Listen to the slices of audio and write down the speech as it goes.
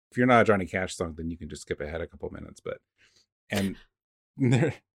If you're not a Johnny Cash song, then you can just skip ahead a couple minutes.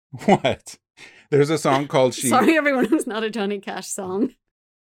 What? There's a song called She... Sorry, everyone who's not a Johnny Cash song.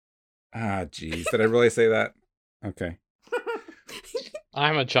 Ah, geez. Did I really say that? Okay.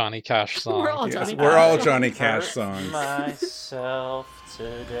 I'm a Johnny Cash song. We're all Johnny Cash. We're all Johnny Cash songs. Myself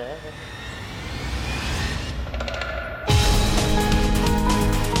today.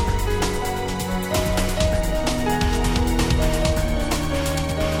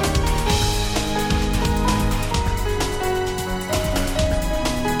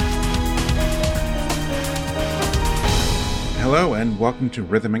 Hello, and welcome to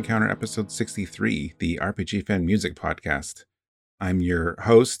Rhythm Encounter episode 63, the RPG Fan Music Podcast. I'm your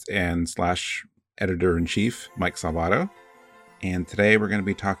host and / editor-in-chief, Mike Salvato, and today we're going to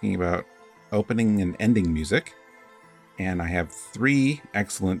be talking about opening and ending music. And I have 3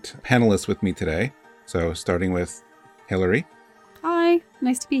 excellent panelists with me today. So starting with Hillary. Hi,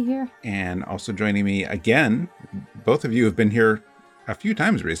 nice to be here. And also joining me again, both of you have been here a few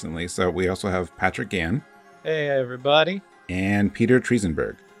times recently, so we also have Patrick Gann. Hey, everybody. And Peter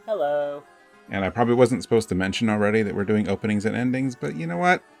Triesenberg. Hello. And I probably wasn't supposed to mention already that we're doing openings and endings, but you know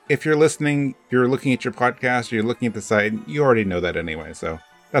what? If you're listening, you're looking at your podcast, or you're looking at the site, you already know that anyway, so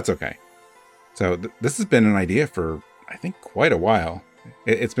that's okay. So this has been an idea for, I think, quite a while.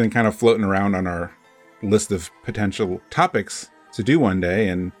 It's been kind of floating around on our list of potential topics to do one day,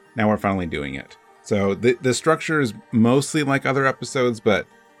 and now we're finally doing it. So the structure is mostly like other episodes, but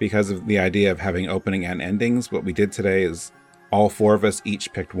because of the idea of having opening and endings, what we did today is all 4 of us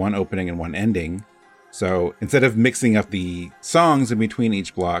each picked one opening and one ending. So instead of mixing up the songs in between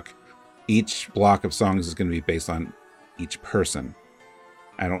each block of songs is going to be based on each person.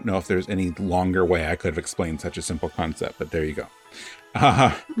 I don't know if there's any longer way I could have explained such a simple concept, but there you go.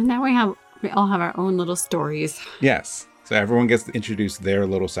 Now we all have our own little stories. Yes. So everyone gets to introduce their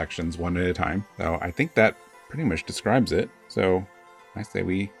little sections one at a time. So I think that pretty much describes it. So I say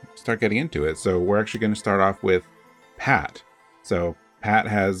we start getting into it. So we're actually going to start off with Pat. So Pat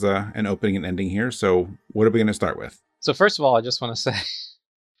has an opening and ending here. So what are we going to start with? So first of all, I just want to say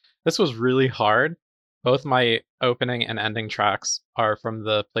this was really hard. Both my opening and ending tracks are from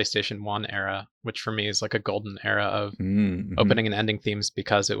the PlayStation 1 era, which for me is like a golden era of opening and ending themes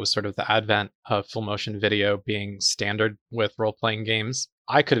because it was sort of the advent of full motion video being standard with role-playing games.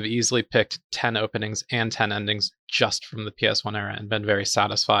 I could have easily picked 10 openings and 10 endings just from the PS1 era and been very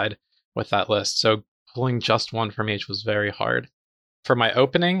satisfied with that list. So pulling just one from each was very hard. For my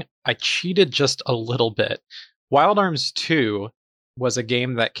opening, I cheated just a little bit. Wild Arms 2 was a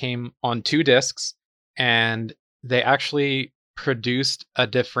game that came on 2 discs, and they actually produced a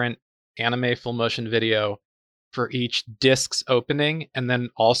different anime full motion video for each disc's opening, and then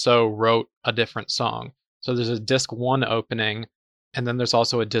also wrote a different song. So there's a disc 1 opening, and then there's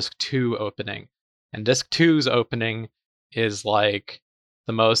also a disc 2 opening. And disc 2's opening is like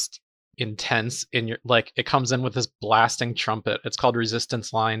the most intense in your, like, it comes in with this blasting trumpet. It's called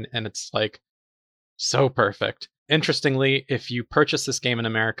Resistance Line, and it's like so perfect. Interestingly, if you purchase this game in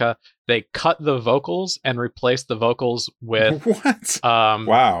America, they cut the vocals and replace the vocals with what?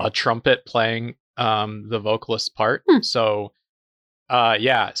 Wow, a trumpet playing the vocalist's part. So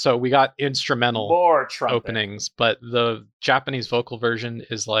so we got instrumental More trumpet openings, but the Japanese vocal version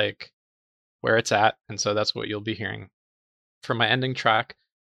is like where it's at, and so that's what you'll be hearing. For my ending track,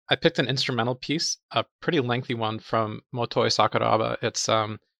 I picked an instrumental piece, a pretty lengthy one from Motoi Sakuraba. It's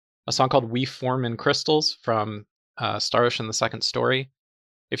a song called We Form in Crystals from Star Ocean: The Second Story.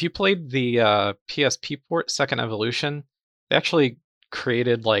 If you played the PSP port Second Evolution, they actually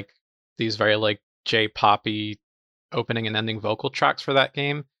created like these very like J-poppy opening and ending vocal tracks for that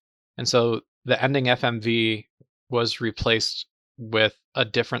game. And so the ending FMV was replaced with a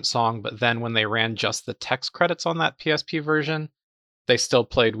different song, but then when they ran just the text credits on that PSP version, they still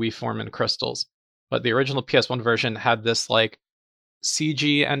played We Form in Crystals. But the original PS1 version had this like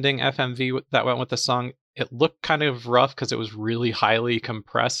CG ending FMV that went with the song. It looked kind of rough because it was really highly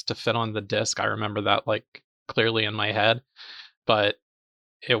compressed to fit on the disc. I remember that like clearly in my head, but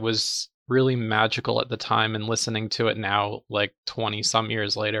it was really magical at the time, and listening to it now, like 20 some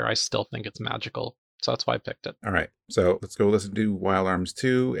years later, I still think it's magical. So that's why I picked it. All right. So let's go listen to Wild Arms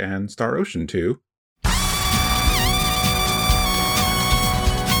 2 and Star Ocean 2.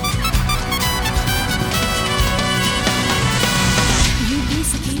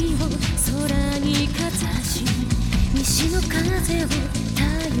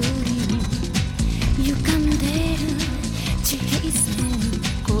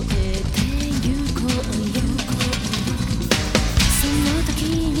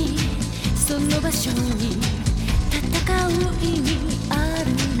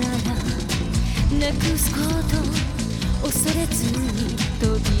 なくすこと恐れずに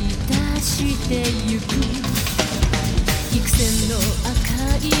飛び出してゆく幾千の赤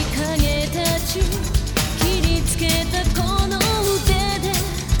い影たち切りつけたこの腕で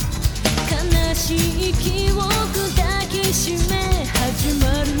悲しい記憶抱きしめ始ま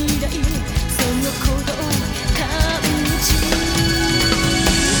る未来その鼓動を感じ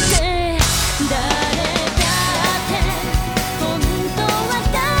て誰だって本当は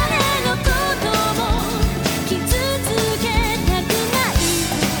誰のことも傷つけたくない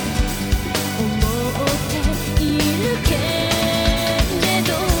と思っているけれど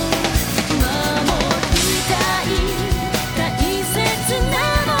守りたい大切な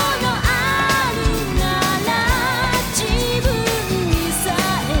ものあるなら自分にさ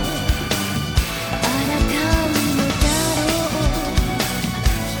え抗うのだろう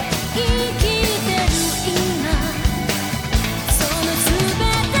生きてる今その全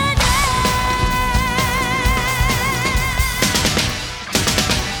てで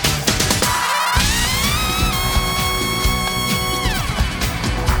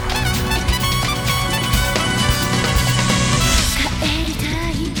帰りた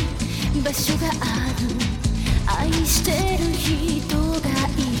い場所がある愛してる人が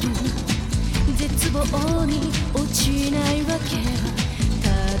いる絶望に落ちないわけはた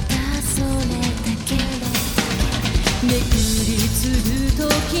だそれだけ巡りつる時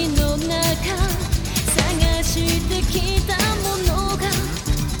の中探してきたものが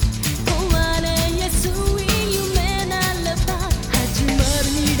壊れやすい夢ならば始まる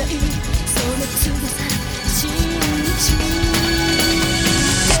未来その強さ信じて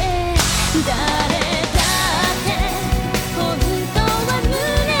誰だって本当は胸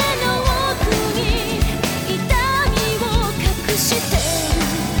の奥に痛みを隠してる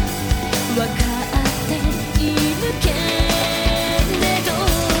分かっているけれど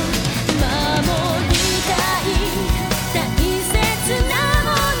守りたい大切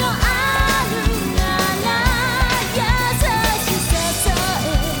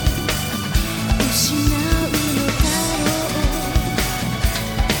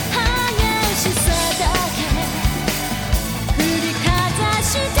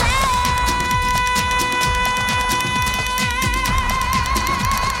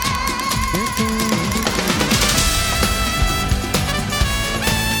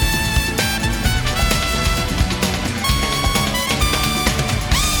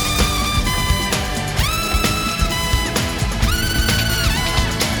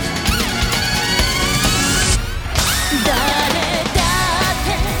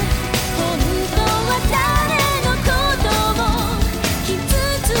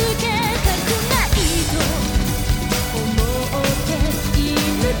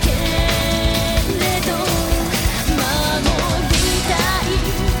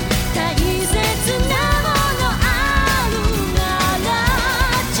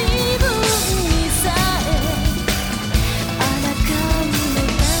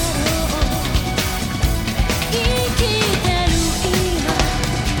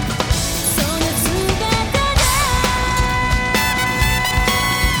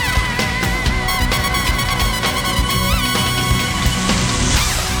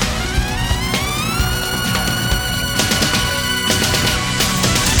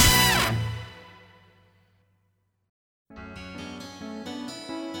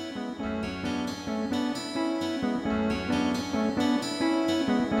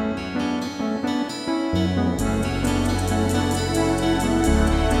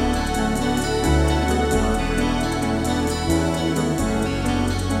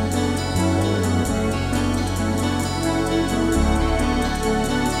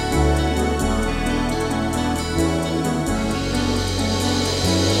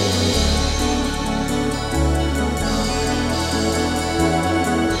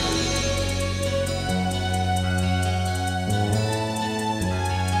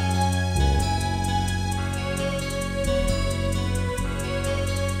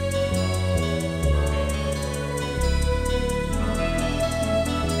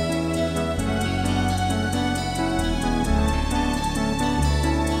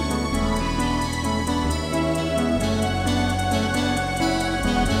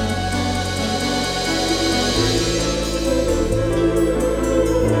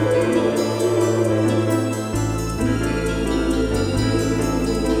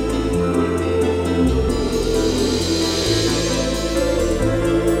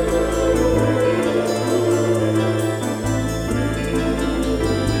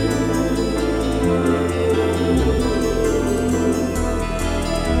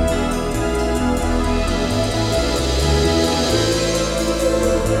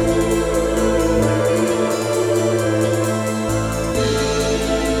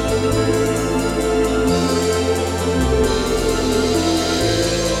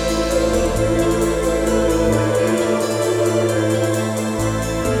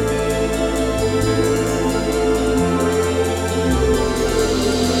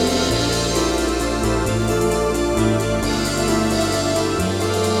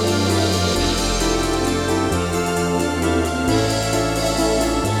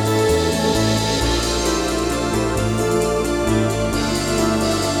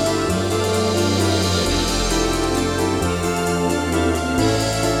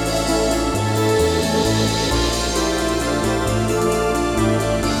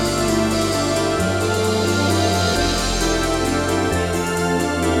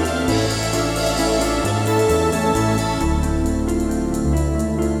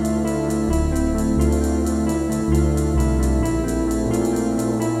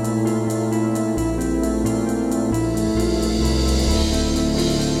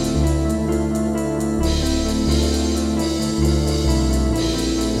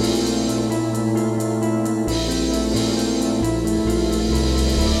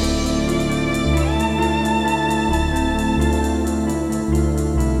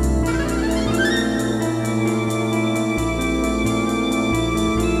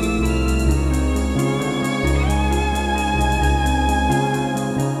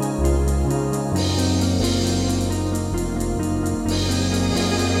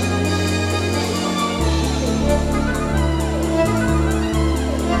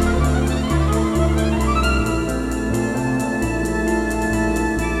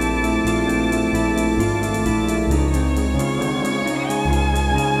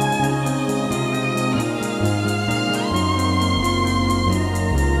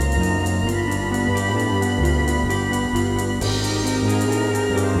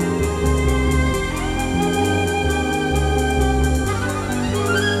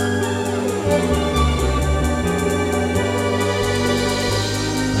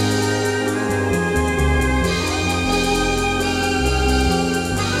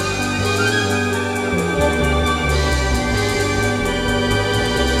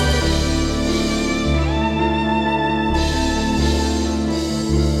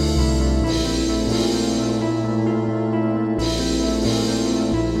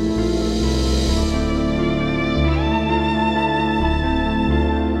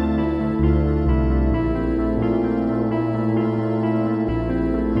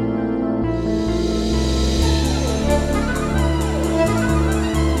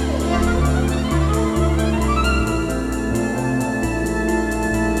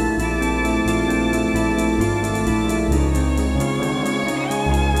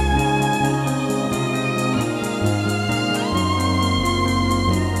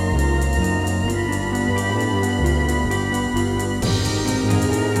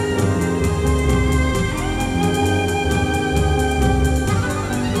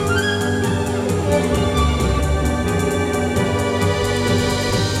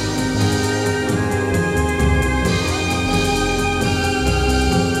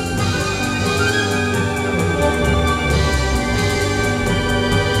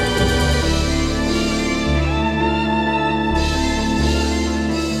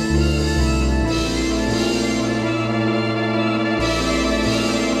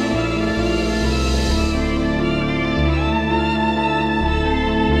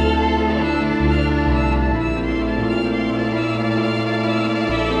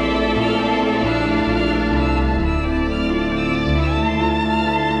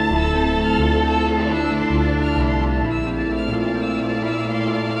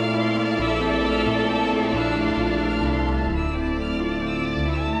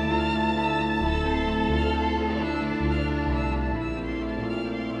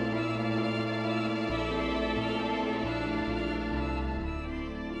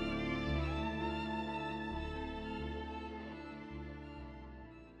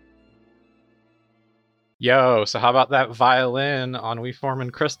Yo, so how about that violin on We Form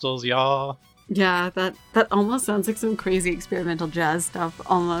in Crystals, y'all? Yeah, that almost sounds like some crazy experimental jazz stuff.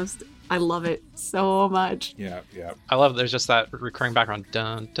 Almost, I love it so much. Yeah. I love there's just that recurring background.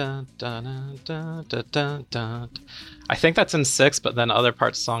 Dun, dun, dun, dun, dun, dun, dun, dun. I think that's in 6, but then other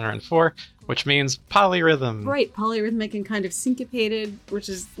parts of the song are in 4, which means polyrhythm. Right, polyrhythmic and kind of syncopated, which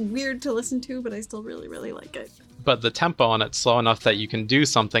is weird to listen to, but I still really, really like it. But the tempo on it's slow enough that you can do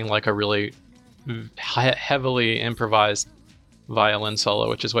something like a really heavily improvised violin solo,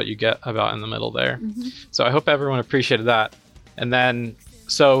 which is what you get about in the middle there. So I hope everyone appreciated that. And then,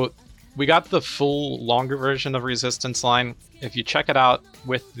 so we got the full longer version of Resistance Line. If you check it out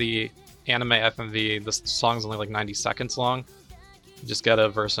with the anime FMV, the song's only like 90 seconds long. You just get a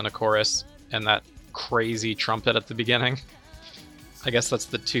verse and a chorus and that crazy trumpet at the beginning. I guess that's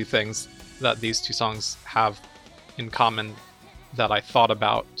the two things that these two songs have in common that I thought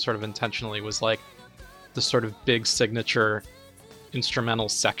about sort of intentionally, was like the sort of big signature instrumental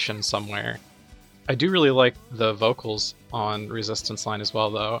section somewhere. I do really like the vocals on Resistance Line as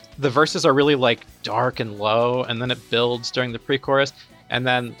well, though. The verses are really like dark and low, and then it builds during the pre-chorus. And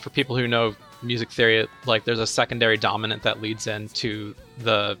then for people who know music theory, like there's a secondary dominant that leads into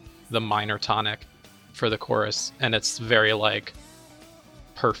the minor tonic for the chorus, and it's very like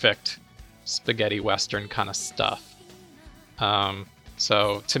perfect spaghetti western kind of stuff.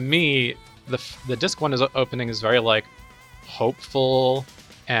 So to me, the disc 1 opening is very like hopeful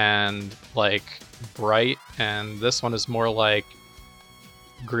and like bright, and this one is more like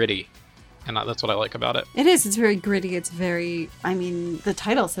gritty, and that's what I like about it. It is. It's very gritty. It's very, I mean, the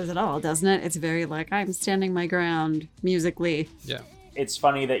title says it all, doesn't it? It's very like, I'm standing my ground musically. Yeah. It's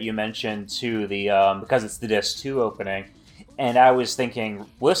funny that you mentioned too the because it's the disc 2 opening, and I was thinking,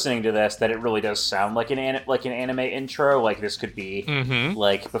 listening to this, that it really does sound like an anime intro. Like this could be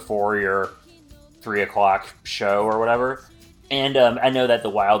like before your 3 o'clock show or whatever. And I know that the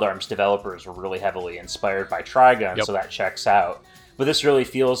Wild Arms developers were really heavily inspired by Trigun, so that checks out. But this really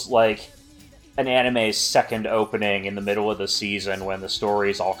feels like an anime's second opening in the middle of the season when the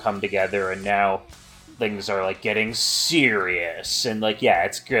stories all come together and now things are like getting serious. And like, yeah,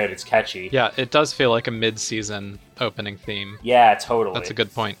 it's good, it's catchy. Yeah, it does feel like a mid-season opening theme. Yeah, totally. That's a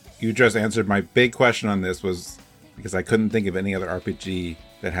good point. You just answered my big question on this, was because I couldn't think of any other RPG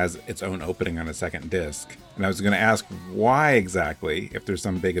that has its own opening on a second disc. And I was going to ask why exactly, if there's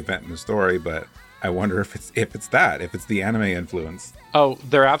some big event in the story, but I wonder if it's the anime influence. Oh,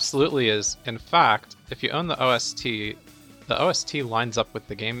 there absolutely is. In fact, if you own the OST lines up with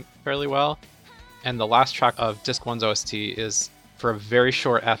the game fairly well. And the last track of Disc 1's OST is for a very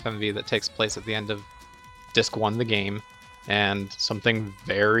short FMV that takes place at the end of Disc 1, the game. And something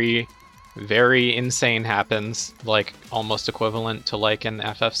very, very insane happens, like almost equivalent to like an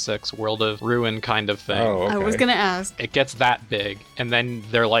FF6 World of Ruin kind of thing. Oh, okay. I was going to ask. It gets that big, and then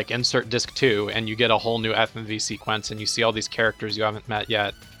they're like, insert Disc 2, and you get a whole new FMV sequence, and you see all these characters you haven't met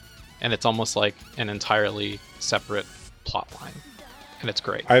yet, and it's almost like an entirely separate plot line. And it's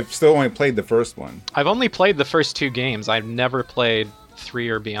great. I've still only played the first one. I've only played the first 2 games. I've never played 3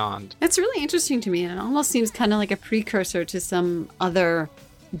 or beyond. It's really interesting to me, and it almost seems kind of like a precursor to some other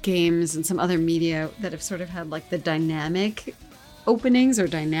games and some other media that have sort of had like the dynamic openings or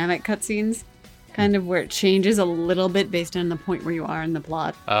dynamic cutscenes, kind of where it changes a little bit based on the point where you are in the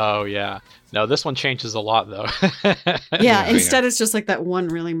plot. Oh, yeah. No, this one changes a lot, though. Yeah, instead it's just like that one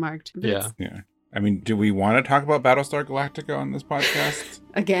really marked. But Yeah. Yeah. I mean, do we want to talk about Battlestar Galactica on this podcast?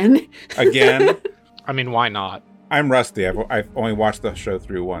 Again? Again? I mean, why not? I'm rusty. I've only watched the show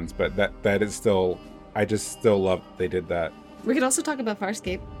through once, but that is still, I just still love they did that. We could also talk about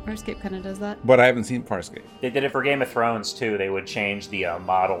Farscape. Farscape kind of does that. But I haven't seen Farscape. They did it for Game of Thrones too. They would change the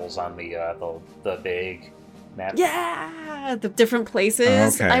models on the big map. Yeah, the different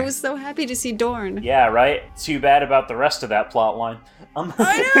places. Okay. I was so happy to see Dorne. Yeah, right. Too bad about the rest of that plot line.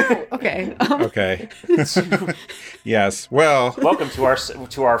 I know. Okay. Okay. Yes. Well, Welcome to our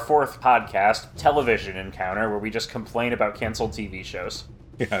 4th podcast, Television Encounter, where we just complain about canceled TV shows.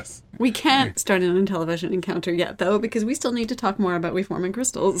 yes. We can't start an television encounter yet, though, because we still need to talk more about We Form in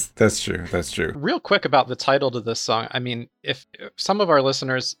Crystals. That's true. That's true. Real quick about the title to this song. I mean, if some of our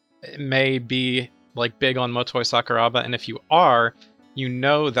listeners may be like big on Motoi Sakuraba, and if you are, you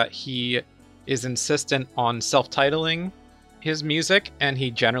know that he is insistent on self-titling his music, and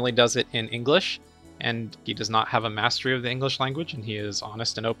he generally does it in English, and he does not have a mastery of the English language, and he is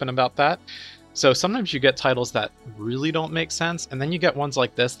honest and open about that. So sometimes you get titles that really don't make sense, and then you get ones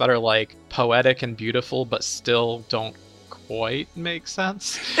like this that are like poetic and beautiful, but still don't quite make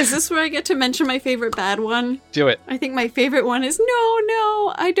sense. Is this where I get to mention my favorite bad one? Do it. I think my favorite one is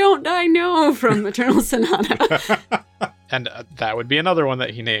No, I Don't Die No from Eternal Sonata. And that would be another one that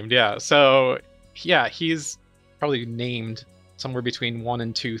he named, yeah. So, yeah, he's probably named somewhere between 1,000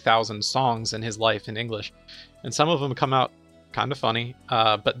 and 2,000 songs in his life in English. And some of them come out kind of funny.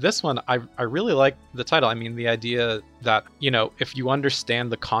 But this one, I really like the title. I mean, the idea that, if you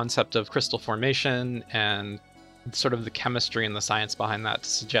understand the concept of crystal formation and sort of the chemistry and the science behind that, to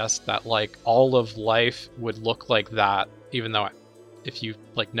suggest that, like, all of life would look like that, even though if you,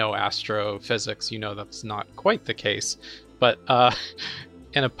 like, know astrophysics, that's not quite the case. But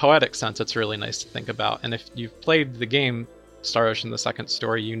in a poetic sense, it's really nice to think about. And if you've played the game Star Ocean: The Second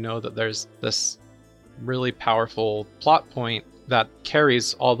Story, you know that there's this really powerful plot point that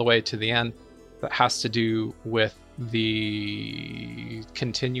carries all the way to the end that has to do with the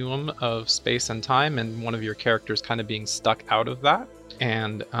continuum of space and time, and one of your characters kind of being stuck out of that,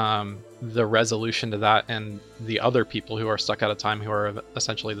 and the resolution to that, and the other people who are stuck out of time, who are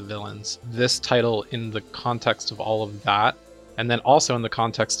essentially the villains. This title, in the context of all of that, and then also in the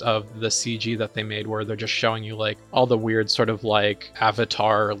context of the CG that they made, where they're just showing you, like, all the weird sort of, like,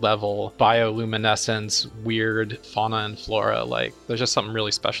 Avatar level bioluminescence, weird fauna and flora. Like, there's just something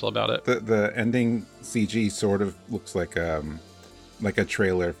really special about it. The ending CG sort of looks like a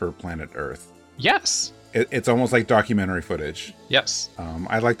trailer for Planet Earth. Yes. It's almost like documentary footage. Yes.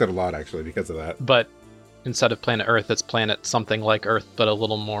 I like that a lot, actually, because of that. But instead of Planet Earth, it's Planet something like Earth, but a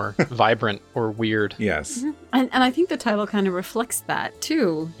little more vibrant or weird. Yes. Mm-hmm. And I think the title kind of reflects that,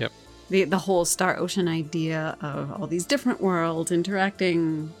 too. Yep. The whole Star Ocean idea of all these different worlds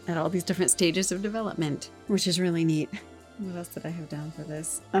interacting at all these different stages of development, which is really neat. What else did I have down for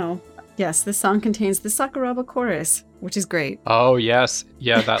this? Oh, yes, this song contains the Sakuraba chorus, which is great. Oh, yes.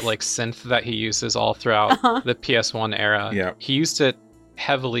 Yeah, that, like, synth that he uses all throughout the PS1 era. Yeah. He used it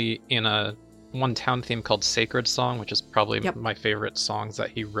heavily in one town theme called Sacred Song, which is probably my favorite songs that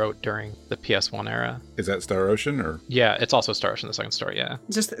he wrote during the PS1 era. Is that Star Ocean, or? Yeah, it's also Star Ocean: The Second Story, yeah.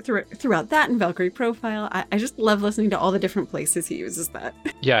 Just throughout that and Valkyrie Profile, I just love listening to all the different places he uses that.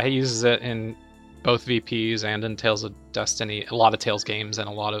 Yeah, he uses it in both VPs and in Tales of Destiny, a lot of Tales games and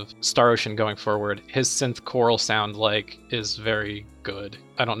a lot of Star Ocean going forward. His synth choral sound, like, is very good.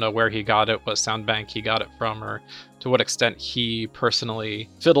 I don't know where he got it, what sound bank he got it from, or to what extent he personally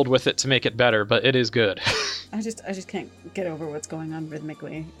fiddled with it to make it better, but it is good. I just can't get over what's going on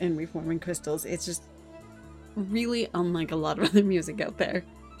rhythmically in Reforming Crystals. It's just really unlike a lot of other music out there.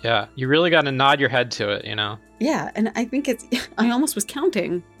 Yeah, you really got to nod your head to it, Yeah, and I think I almost was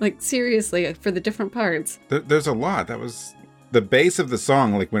counting, like, seriously, for the different parts. There's a lot. That was the base of the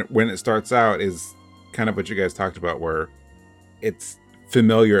song. Like, when it starts out is kind of what you guys talked about, where it's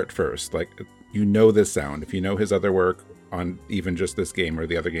familiar at first. Like, this sound. If you know his other work on even just this game or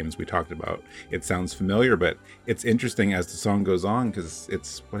the other games we talked about, it sounds familiar, but it's interesting as the song goes on, because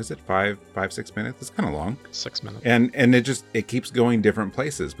it's, what is it, 5-6 minutes? It's kind of long. 6 minutes. And it keeps going different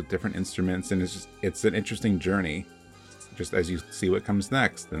places with different instruments, and it's an interesting journey, just as you see what comes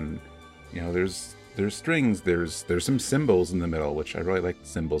next. And there's strings, there's some cymbals in the middle, which I really like the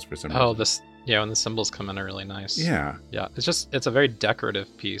cymbals for some reason. When the cymbals come in are really nice. Yeah. It's a very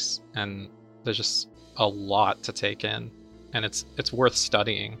decorative piece, and there's just a lot to take in, and it's worth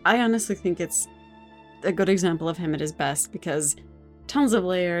studying. I honestly think it's a good example of him at his best, because tons of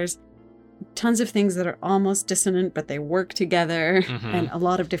layers, tons of things that are almost dissonant, but they work together, and a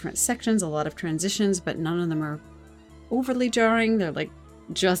lot of different sections, a lot of transitions, but none of them are overly jarring. They're, like,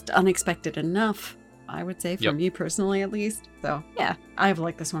 just unexpected enough, I would say, for me personally, at least. So, yeah, I've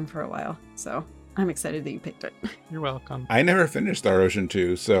liked this one for a while, so I'm excited that you picked it. You're welcome. I never finished Star Ocean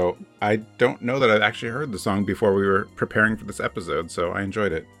 2, so I don't know that I've actually heard the song before we were preparing for this episode, so I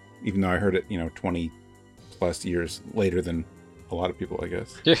enjoyed it, even though I heard it, 20 plus years later than a lot of people, I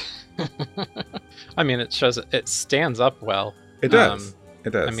guess. Yeah. I mean, it stands up well. It does.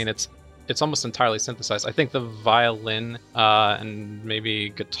 It does. I mean, it's almost entirely synthesized. I think the violin and maybe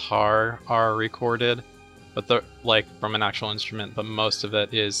guitar are recorded, but they're, like, from an actual instrument, but most of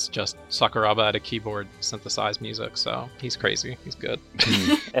it is just Sakuraba at a keyboard synthesized music, so he's crazy. He's good.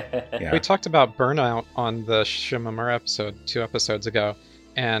 Yeah. We talked about Burnout on the Shimamura episode 2 episodes ago,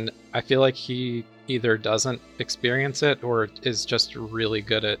 and I feel like he either doesn't experience it or is just really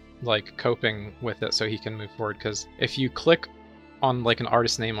good at, like, coping with it so he can move forward. Because if you click on, like, an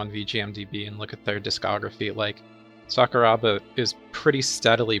artist name on VGMDB and look at their discography, like, Sakuraba is pretty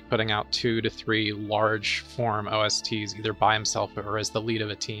steadily putting out 2 to 3 large form OSTs, either by himself or as the lead of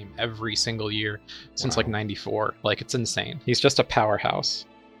a team, every single year since like '94. Like, it's insane. He's just a powerhouse.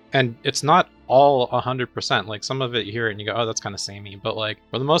 And it's not all 100%. Like some of it you hear it and you go, oh, that's kind of samey. But like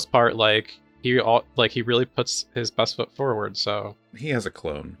for the most part, like he really puts his best foot forward. So He has a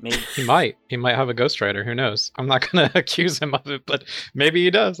clone. Maybe he might have a ghostwriter. Who knows? I'm not gonna accuse him of it, but maybe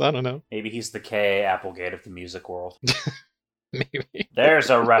he does. I don't know. maybe he's the K. Applegate of the music world. Maybe. There's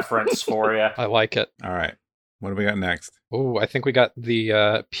a reference for you. I like it. All right. What do we got next? Oh, I think we got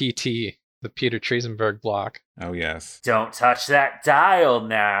the PT, the Peter Triesenberg block. Oh, yes. Don't touch that dial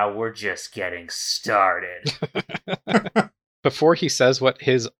now. We're just getting started. Before he says what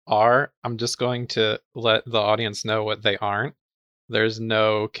his are, I'm just going to let the audience know what they aren't. There's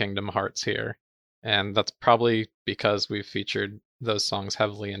no Kingdom Hearts here. And that's probably because we've featured those songs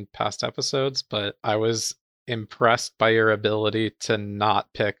heavily in past episodes, but I was impressed by your ability to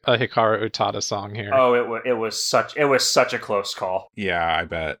not pick a Hikaru Utada song here. Oh, it was such a close call. Yeah, I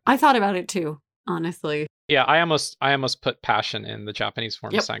bet. I thought about it too, honestly. Yeah, I almost put Passion in the Japanese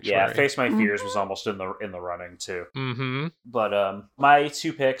form Yep. Sanctuary. Yeah, Face My Fears was almost in the running too. Mm-hmm. But my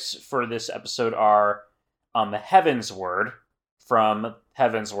two picks for this episode are Heaven's Word from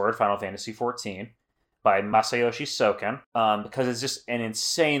Heaven's Word, Final Fantasy XIV, by Masayoshi Soken, because it's just an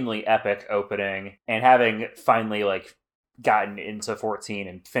insanely epic opening, and having finally like gotten into 14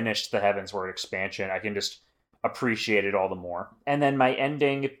 and finished the Heaven's Word expansion, I can just appreciate it all the more. And then my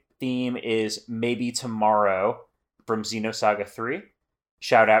ending theme is Maybe Tomorrow from Xenosaga 3.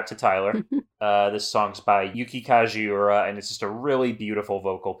 Shout out to Tyler. This song's by Yuki Kajiura, and it's just a really beautiful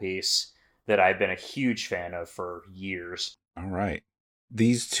vocal piece that I've been a huge fan of for years. All right.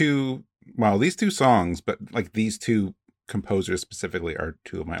 These two songs, but like these two composers specifically are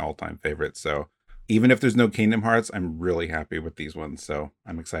two of my all-time favorites. So even if there's no Kingdom Hearts, I'm really happy with these ones. So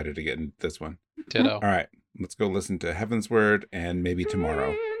I'm excited to get into this one. Ditto. All right. Let's go listen to Heaven's Word and Maybe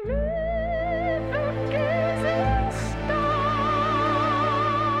Tomorrow.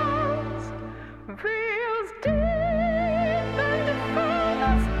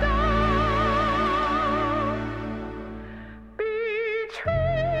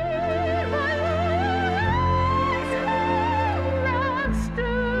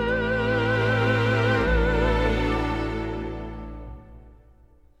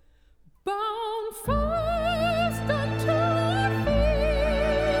 Bound fast unto our feet.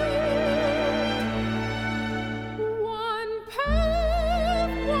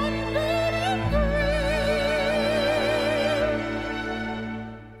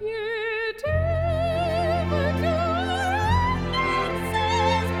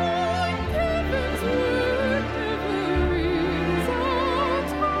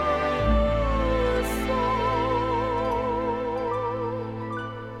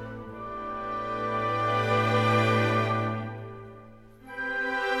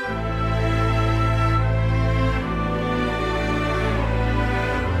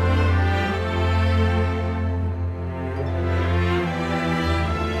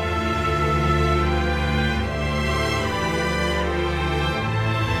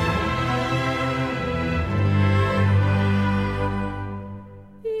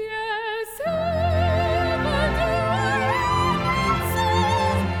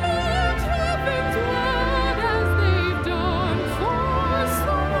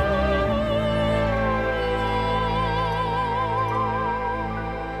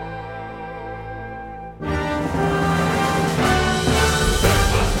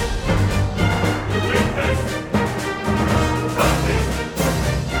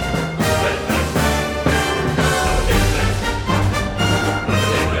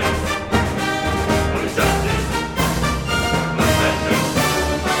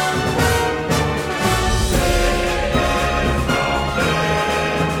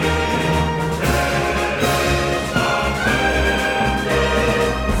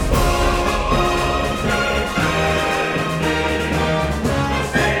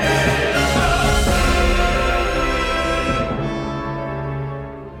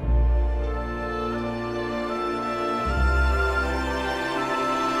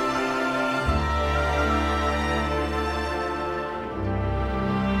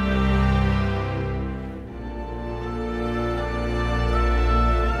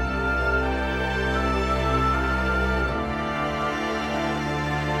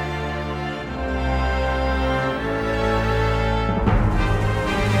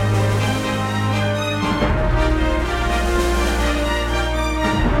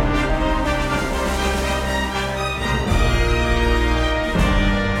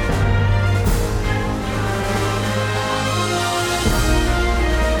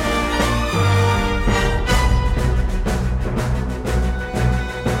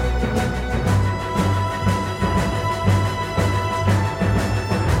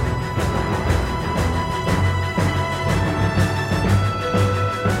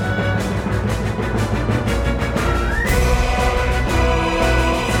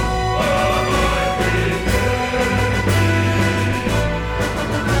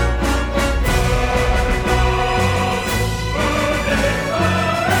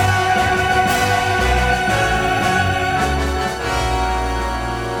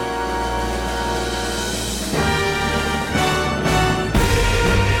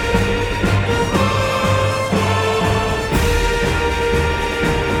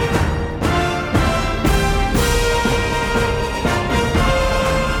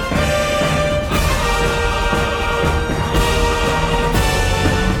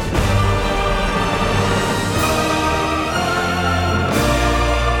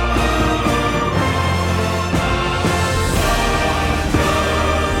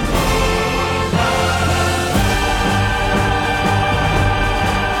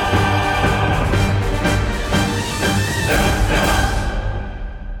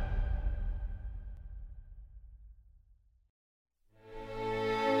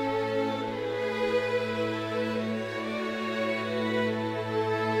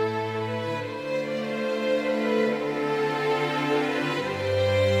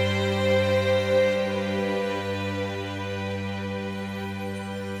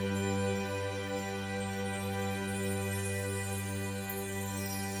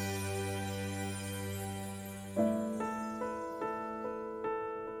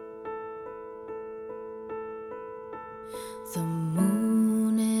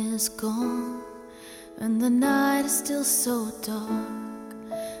 is gone and the night is still so dark,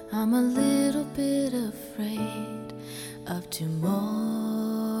 I'm a little bit afraid of tomorrow.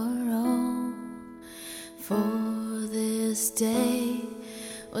 For this day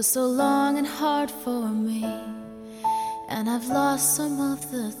was so long and hard for me, and I've lost some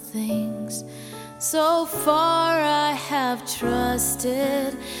of the things so far I have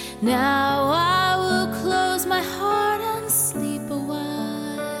trusted. Now I will close my heart and sleep a while.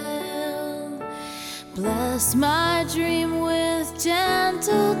 Bless my dream with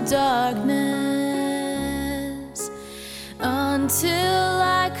gentle darkness until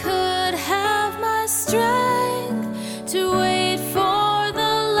I could have my strength to wait for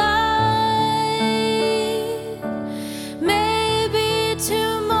the light. Maybe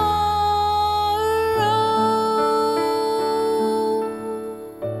tomorrow.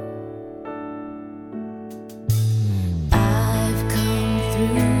 I've come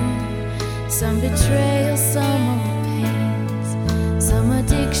through some betrayal, some old pains, some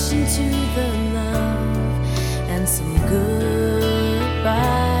addiction to the love, and some goodbyes.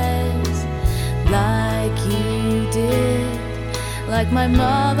 Like you did, like my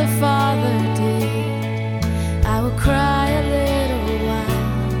mother, father did, I will cry a little while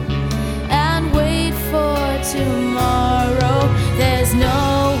and wait for tomorrow. There's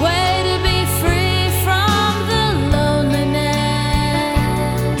no way to be free from the loneliness.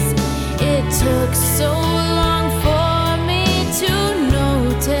 It took so long for me to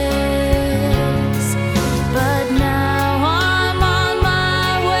notice, but now I'm on my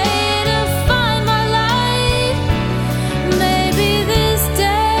way to find my light. Maybe this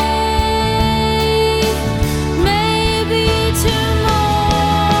day, maybe tomorrow.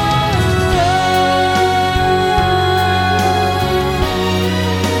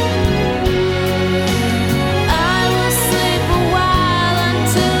 I will sleep a while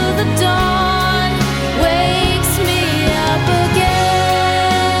until the dawn wakes me up again.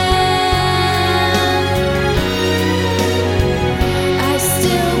 I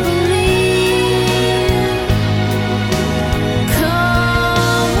still believe,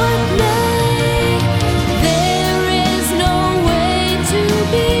 come what may, there is no way to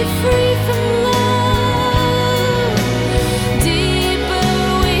be free from love. Deeper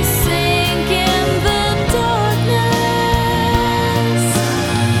we sink in the darkness,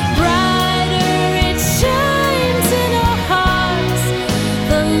 brighter it shines in our hearts,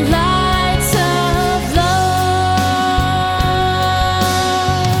 the lights of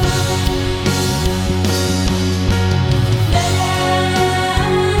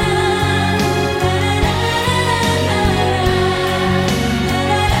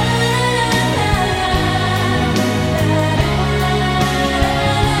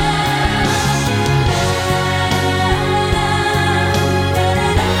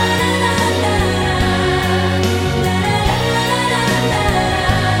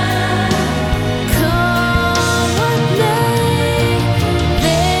come what may,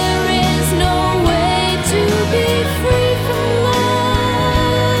 there is no way to be free from love.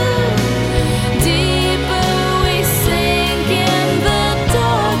 Deeper we sink in the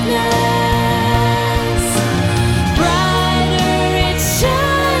darkness, brighter it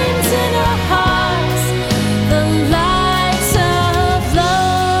shines in our hearts, the lights of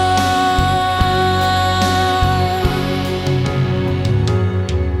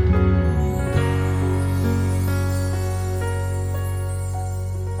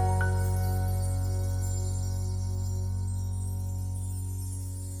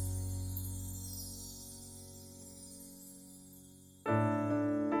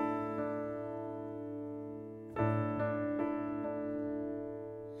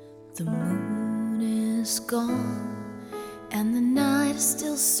The moon is gone and the night is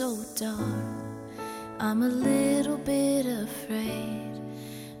still so dark, I'm a little bit afraid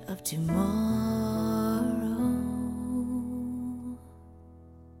of tomorrow.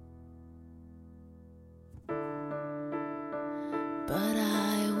 But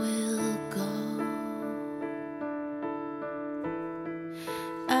I will go.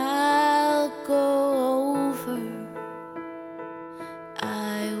 I'll go over.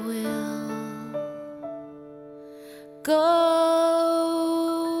 I will go.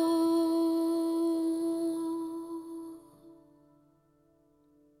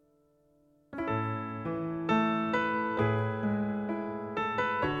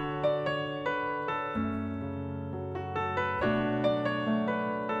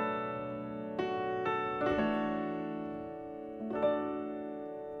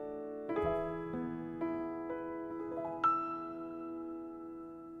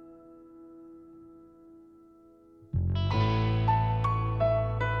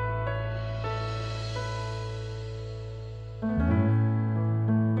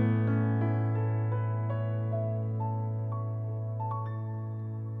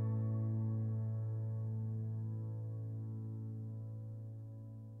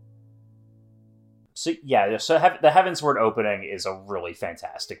 So yeah, so the Heavensward opening is a really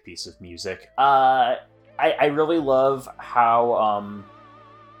fantastic piece of music. I really love how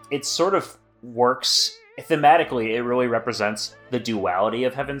it sort of works thematically. It really represents the duality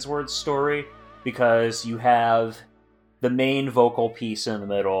of Heavensward's story, because you have the main vocal piece in the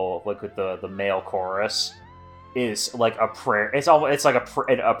middle, like with the male chorus, is like a prayer. It's like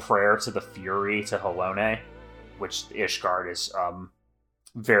a prayer to the Fury, to Halone, which Ishgard is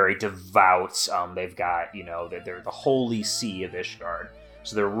very devout. They've got, they're the holy see of Ishgard.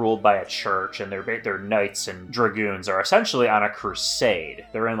 So they're ruled by a church, and their knights and dragoons are essentially on a crusade.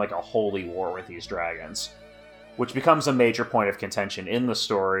 They're in like a holy war with these dragons, which becomes a major point of contention in the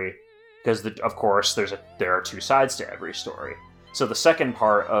story, because of course there are two sides to every story. So the second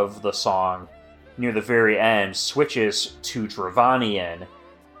part of the song, near the very end, switches to Dravanian,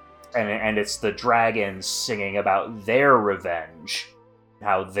 and it's the dragons singing about their revenge,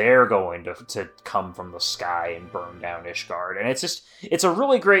 how they're going to come from the sky and burn down Ishgard. And it's a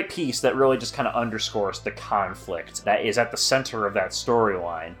really great piece that really just kind of underscores the conflict that is at the center of that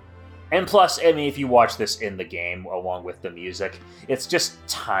storyline. And plus, I mean, if you watch this in the game along with the music, it's just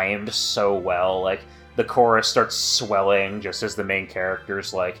timed so well. Like, the chorus starts swelling just as the main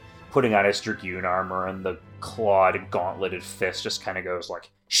character's like putting on his dragoon armor, and the clawed, gauntleted fist just kind of goes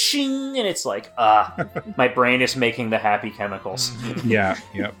like shing, and it's like, my brain is making the happy chemicals. Yeah,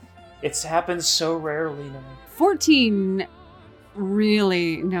 yep. It's happened so rarely now. 14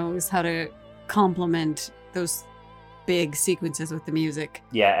 really knows how to complement those big sequences with the music.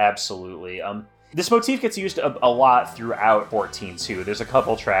 Yeah, absolutely. This motif gets used a lot throughout 14 too. There's a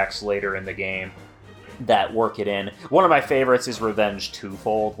couple tracks later in the game that work it in. One of my favorites is Revenge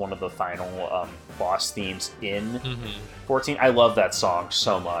Twofold, one of the final boss themes in 14. I love that song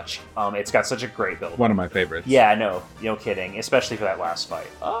so much. It's got such a great build. One of my favorites. Yeah, no kidding. Especially for that last fight.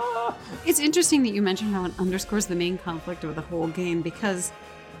 It's interesting that you mentioned how it underscores the main conflict of the whole game, because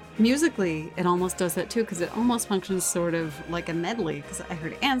musically it almost does that too, because it almost functions sort of like a medley, because I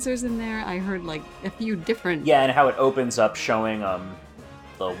heard answers in there, I heard like a few different... Yeah, and how it opens up showing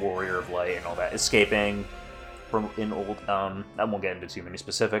the Warrior of Light and all that, escaping from in old... I won't get into too many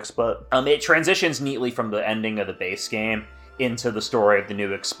specifics, but it transitions neatly from the ending of the base game into the story of the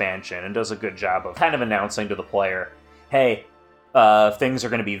new expansion, and does a good job of kind of announcing to the player, hey, things are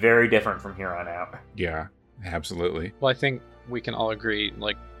going to be very different from here on out. Yeah, absolutely. Well, I think we can all agree,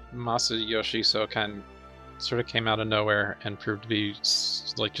 like, Masayoshi Soken sort of came out of nowhere and proved to be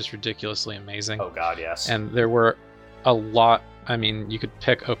like just ridiculously amazing. Oh god, yes. And there were a lot. I mean, you could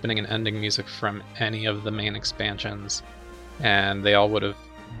pick opening and ending music from any of the main expansions, and they all would have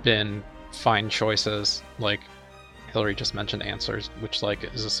been fine choices. Like Hillary just mentioned Answers, which like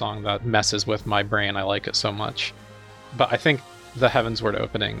is a song that messes with my brain. I like it so much. But I think the Heavensward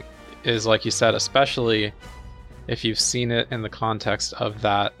opening is, like you said, especially if you've seen it in the context of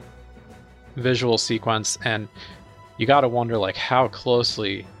that visual sequence, and you gotta wonder, like, how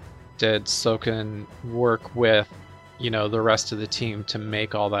closely did Soken work with, the rest of the team to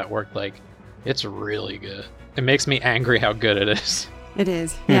make all that work? Like, it's really good. It makes me angry how good it is. It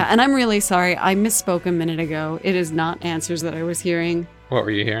is. Yeah, and I'm really sorry. I misspoke a minute ago. It is not Answers that I was hearing. What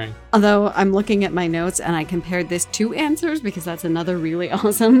were you hearing? Although I'm looking at my notes and I compared this to Answers, because that's another really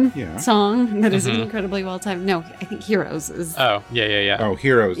awesome song that is incredibly well timed. No, I think Heroes is... Oh, yeah. Oh,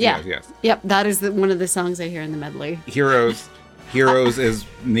 Heroes, Yeah. yes. Yep, that is one of the songs I hear in the medley. Heroes is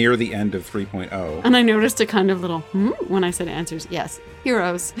near the end of 3.0. And I noticed a kind of little when I said Answers. Yes,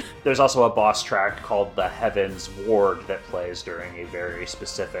 Heroes. There's also a boss track called the Heavens Ward that plays during a very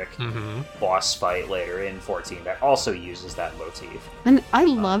specific boss fight later in 14 that also uses that motif. And I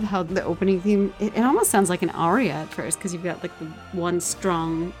love how the opening theme, it almost sounds like an aria at first, because you've got like the one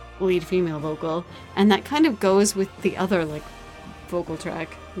strong lead female vocal, and that kind of goes with the other like vocal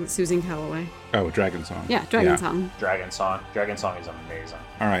track with Susan Calloway. Oh, Dragon Song. Yeah, Dragon Song. Dragon Song is amazing.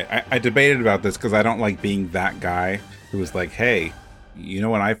 All right, I debated about this because I don't like being that guy who was like, hey,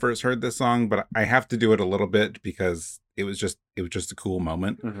 when I first heard this song, but I have to do it a little bit because it was just a cool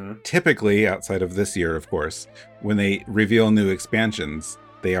moment. Typically, outside of this year, of course, when they reveal new expansions,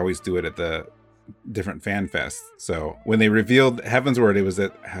 they always do it at the different fan fests. So when they revealed Heavensward, it was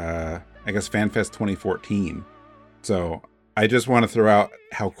at I guess FanFest 2014. So I just want to throw out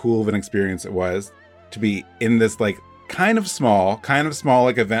how cool of an experience it was to be in this like kind of small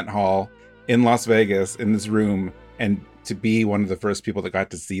like event hall in Las Vegas in this room, and to be one of the first people that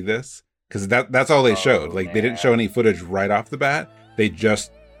got to see this, because that's all they showed. Like, they didn't show any footage right off the bat. They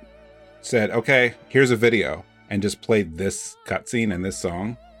just said, okay, here's a video, and just played this cutscene and this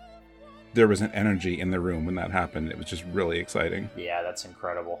song. There was an energy in the room when that happened. It was just really exciting. Yeah, that's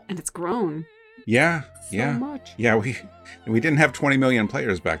incredible. And it's grown. Yeah, So yeah. much. Yeah, we didn't have 20 million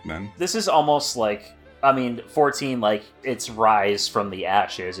players back then. This is almost like, I mean, 14, like, its rise from the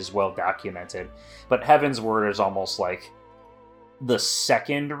ashes is well documented, but Heaven's Word is almost like the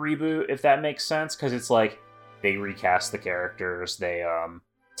second reboot, if that makes sense, because it's like they recast the characters, they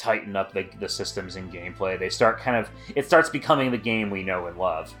tighten up the systems and gameplay, they start it starts becoming the game we know and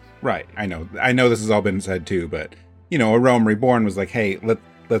love. Right, I know this has all been said too, but, you know, A Realm Reborn was like, hey,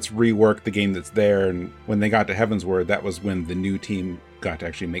 let's rework the game that's there, and when they got to Heaven's Word, that was when the new team got to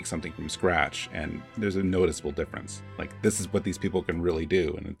actually make something from scratch, and there's a noticeable difference. Like, this is what these people can really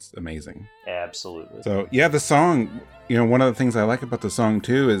do, and it's amazing. Absolutely. So, yeah, the song, you know, one of the things I like about the song,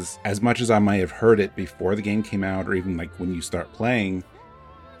 too, is as much as I might have heard it before the game came out, or even, like, when you start playing,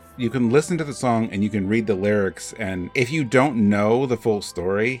 you can listen to the song and you can read the lyrics, and if you don't know the full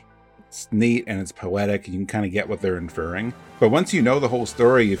story, it's neat and it's poetic, and you can kind of get what they're inferring. But once you know the whole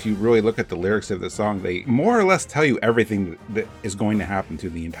story, if you really look at the lyrics of the song, they more or less tell you everything that is going to happen to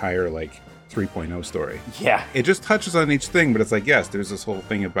the entire, like, 3.0 story. Yeah. It just touches on each thing, but it's like, yes, there's this whole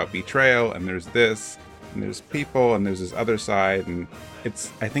thing about betrayal, and there's this, and there's people, and there's this other side, and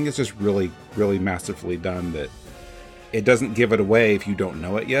I think it's just really, really masterfully done that it doesn't give it away if you don't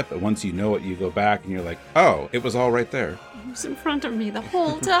know it yet, but once you know it, you go back and you're like, oh, it was all right there. It was in front of me the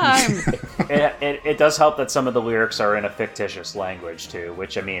whole time. It does help that some of the lyrics are in a fictitious language too,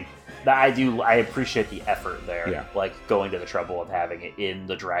 which, I mean, I appreciate the effort there. Yeah. Like going to the trouble of having it in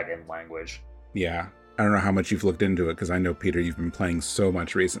the dragon language. Yeah. I don't know how much you've looked into it, because I know, Peter, you've been playing so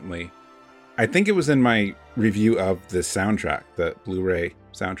much recently. I think it was in my review of the soundtrack, the Blu-ray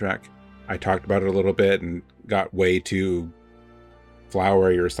soundtrack. I talked about it a little bit and got way too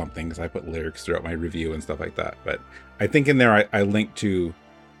flowery or something, because I put lyrics throughout my review and stuff like that. But I think in there I linked to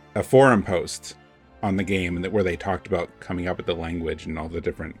a forum post on the game, and where they talked about coming up with the language and all the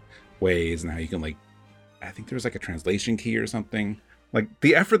different ways, and how you can, like, I think there was like a translation key or something. Like,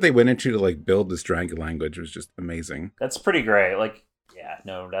 the effort they went into to, like, build this dragon language was just amazing. That's pretty great. Like, yeah,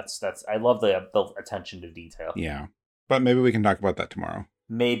 no, that's I love the attention to detail. Yeah, but maybe we can talk about that tomorrow.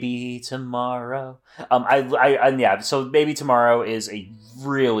 Maybe tomorrow. Yeah. So Maybe Tomorrow is a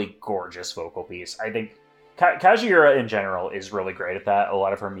really gorgeous vocal piece. I think Kazuhira in general is really great at that. A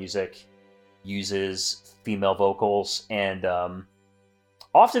lot of her music uses female vocals, and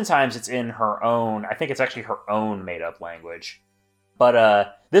oftentimes it's in her own. I think it's actually her own made-up language.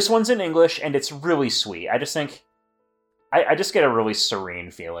 But this one's in English, and it's really sweet. I just think I just get a really serene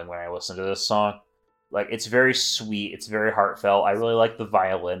feeling when I listen to this song. Like, it's very sweet, it's very heartfelt. I really like the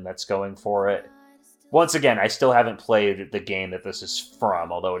violin that's going for it. Once again, I still haven't played the game that this is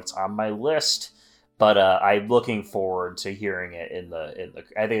from, although it's on my list. But I'm looking forward to hearing it in the.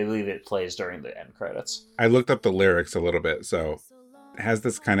 I believe it plays during the end credits. I looked up the lyrics a little bit, so it has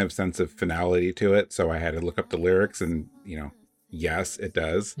this kind of sense of finality to it. So I had to look up the lyrics, and, you know, yes, it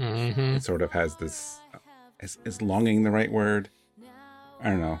does. Mm-hmm. It sort of has this. Is longing the right word? I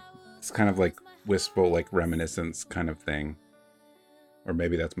don't know. It's kind of like wistful, like reminiscence kind of thing. Or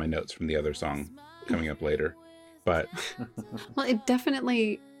maybe that's my notes from the other song coming up later. But Well, it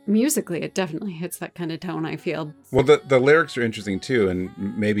definitely, musically, it definitely hits that kind of tone, I feel. well, the lyrics are interesting too, and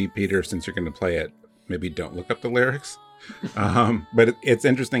maybe, Peter, since you're going to play it, maybe don't look up the lyrics. But it's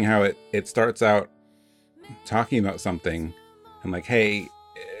interesting how it starts out talking about something, and like, hey,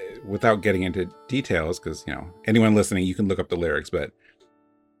 without getting into details, because, you know, anyone listening, you can look up the lyrics, but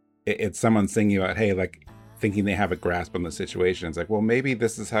it's someone singing about, hey, like, thinking they have a grasp on the situation. It's like, well, maybe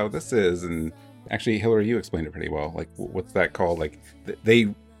this is how this is. And actually, Hillary, you explained it pretty well. Like, what's that called? Like,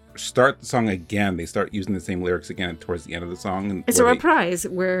 they start the song again. They start using the same lyrics again towards the end of the song. And It's a reprise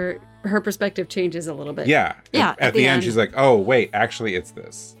where her perspective changes a little bit. Yeah. Yeah. At the end, she's like, oh, wait, actually, it's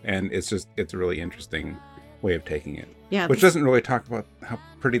this. And it's a really interesting way of taking it. Yeah. Which doesn't really talk about how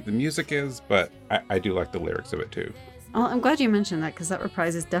pretty the music is, but I do like the lyrics of it too. Well, I'm glad you mentioned that, because that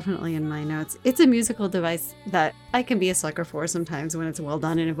reprise is definitely in my notes. It's a musical device that I can be a sucker for sometimes when it's well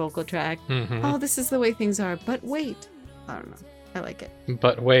done in a vocal track. Mm-hmm. Oh, this is the way things are, but wait. I don't know. I like it.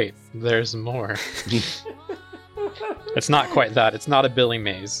 But wait, there's more. It's not quite that. It's not a Billy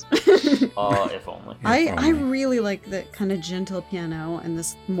Mays. If only. I really like the kind of gentle piano and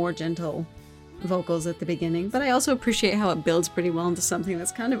this more gentle vocals at the beginning, but I also appreciate how it builds pretty well into something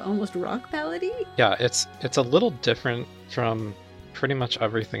that's kind of almost rock ballady. Yeah, it's a little different from pretty much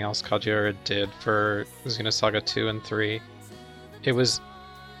everything else Kajiura did for Xenosaga 2 and 3. It was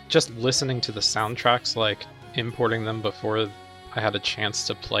just listening to the soundtracks, like importing them before I had a chance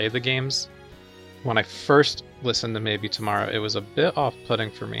to play the games. When I first listened to Maybe Tomorrow, it was a bit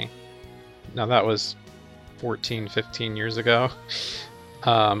off-putting for me. Now that was 14, 15 years ago.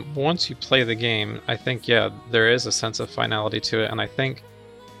 Once you play the game, I think, yeah, there is a sense of finality to it, and I think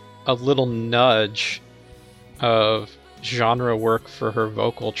a little nudge of genre work for her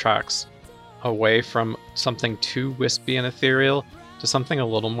vocal tracks away from something too wispy and ethereal to something a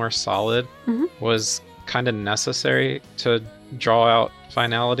little more solid was kind of necessary to draw out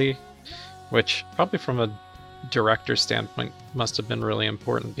finality, which probably from a director's standpoint must have been really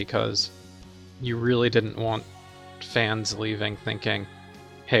important, because you really didn't want fans leaving thinking,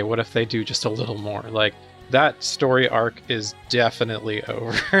 hey, what if they do just a little more? Like, that story arc is definitely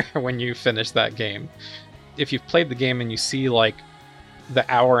over when you finish that game. If you've played the game and you see like the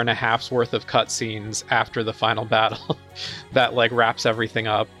hour and a half's worth of cutscenes after the final battle that like wraps everything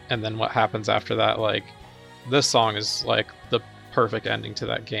up, and then what happens after that, like, this song is like the perfect ending to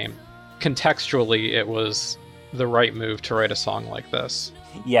that game. Contextually, it was the right move to write a song like this.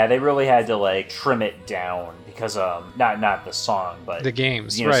 Yeah, they really had to like trim it down because not the song, but the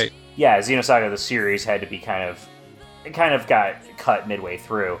games, right? Yeah, Xenosaga the series had to be kind of got cut midway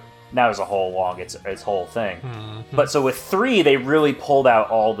through. Now as a whole long its whole thing. Mm-hmm. But so with 3, they really pulled out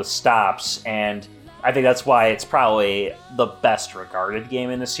all the stops, and I think that's why it's probably the best regarded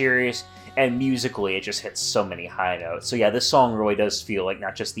game in the series. And musically, it just hits so many high notes. So yeah, this song really does feel like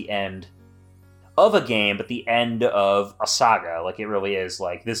not just the end of a game, but the end of a saga. Like, it really is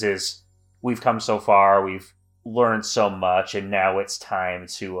like, we've come so far, we've learned so much, and now it's time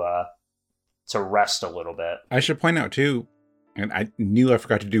to rest a little bit. I should point out too, and I knew I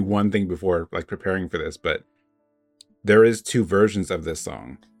forgot to do one thing before, like, preparing for this, but there is 2 versions of this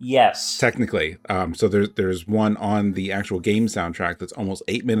song. Yes. Technically. So there's one on the actual game soundtrack that's almost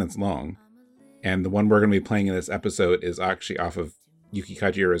 8 minutes long. And the one we're going to be playing in this episode is actually off of Yuki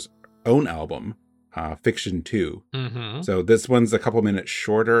Kajiura's own album, Fiction 2. Mm-hmm. So this one's a couple minutes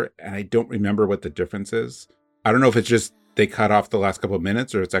shorter, and I don't remember what the difference is. I don't know if it's just they cut off the last couple of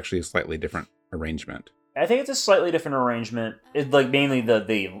minutes, or it's actually a slightly different arrangement. I think it's a slightly different arrangement. It's like mainly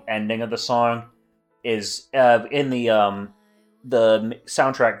the ending of the song is in the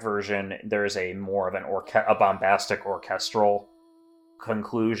soundtrack version. There's a more of a bombastic orchestral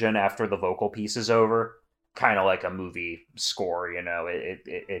conclusion after the vocal piece is over, kind of like a movie score. You know,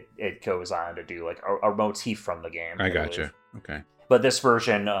 it goes on to do like a motif from the game. I gotcha. Okay. But this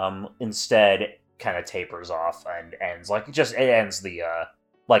version instead kind of tapers off and ends like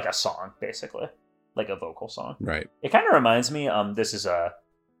a song, basically, like a vocal song. Right. It kind of reminds me. This is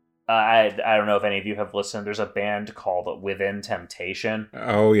I don't know if any of you have listened. There's a band called Within Temptation.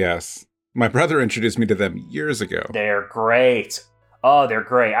 Oh yes, my brother introduced me to them years ago. They're great. Oh, they're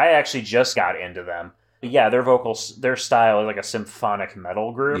great. I actually just got into them. Yeah, their style is like a symphonic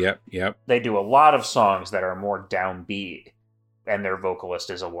metal group. Yep. They do a lot of songs that are more downbeat, and their vocalist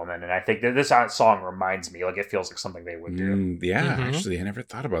is a woman. And I think that this song reminds me, like, it feels like something they would do. Actually, I never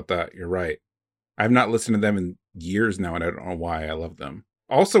thought about that. You're right. I've not listened to them in years now, and I don't know why. I love them.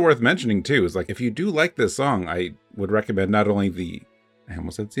 Also worth mentioning, too, is like, if you do like this song, I would recommend not only I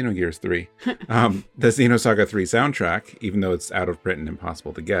almost said Xenogears 3, the Xenosaga 3 soundtrack, even though it's out of print and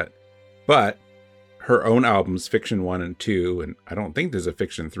impossible to get, but her own albums, Fiction 1 and 2, and I don't think there's a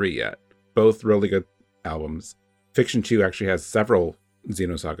Fiction 3 yet. Both really good albums. Fiction 2 actually has several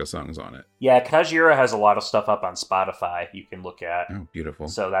Xenosaga songs on it. Yeah, Kajiura has a lot of stuff up on Spotify you can look at. Oh, beautiful.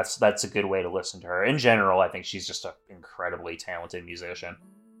 So that's a good way to listen to her. In general, I think she's just an incredibly talented musician.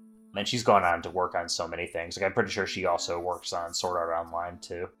 And she's gone on to work on so many things. Like, I'm pretty sure she also works on Sword Art Online,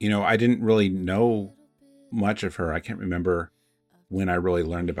 too. You know, I didn't really know much of her. I can't remember when I really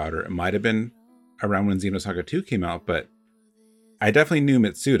learned about her. It might have been around when Xenosaga 2 came out, but I definitely knew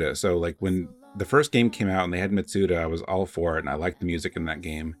Mitsuda. So, like, when the first game came out and they had Mitsuda, I was all for it, and I liked the music in that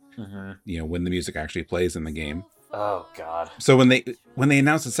game. Mm-hmm. You know, when the music actually plays in the game. Oh, God. So when they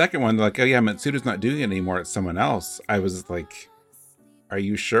announced the second one, they're like, oh yeah, Mitsuda's not doing it anymore, it's someone else. I was like, are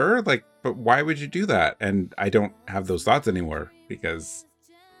you sure? Like, but why would you do that? And I don't have those thoughts anymore, because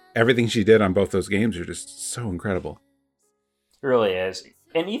everything she did on both those games are just so incredible. It really is.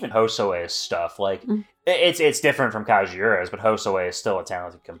 And even Hosoe's stuff, like, it's different from Kajiura's, but Hosoe is still a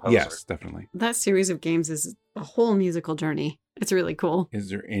talented composer. Yes, definitely. That series of games is a whole musical journey. It's really cool. Is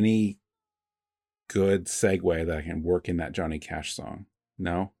there any good segue that I can work in that Johnny Cash song?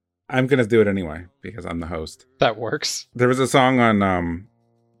 No? I'm going to do it anyway, because I'm the host. That works. There was a song on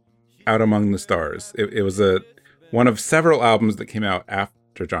Out Among the Stars. It was one of several albums that came out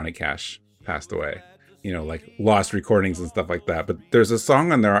after Johnny Cash passed away. You know, like lost recordings and stuff like that. But there's a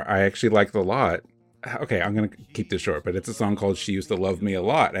song on there I actually liked a lot. Okay, I'm going to keep this short, but it's a song called She Used to Love Me a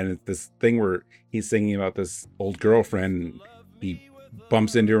Lot. And it's this thing where he's singing about this old girlfriend. He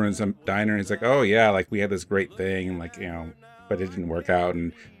bumps into her in some diner and he's like, oh yeah, like we had this great thing. And like, you know, but it didn't work out.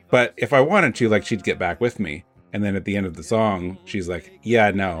 But if I wanted to, like, she'd get back with me. And then at the end of the song, she's like,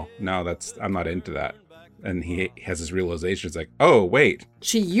 yeah, no, I'm not into that. And he has this realization. It's like, oh, wait.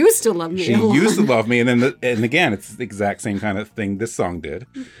 She used to love me. She used to love me. And then, and again, it's the exact same kind of thing this song did.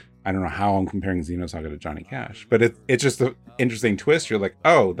 I don't know how I'm comparing Xenosaga to Johnny Cash, but it's just an interesting twist. You're like,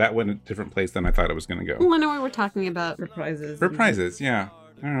 oh, that went a different place than I thought it was going to go. Well, I know why we're talking about reprises. Reprises, yeah.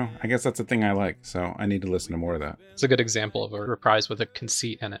 I don't know. I guess that's a thing I like, so I need to listen to more of that. It's a good example of a reprise with a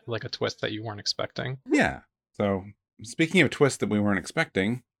conceit in it, like a twist that you weren't expecting. Yeah. So, speaking of twists that we weren't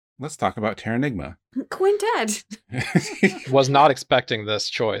expecting, let's talk about Terranigma. Quintet. Was not expecting this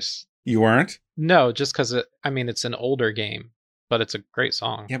choice. You weren't? No, just because it's an older game, but it's a great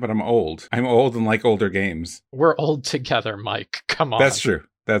song. Yeah, but I'm old. I'm old and like older games. We're old together, Mike. Come on. That's true.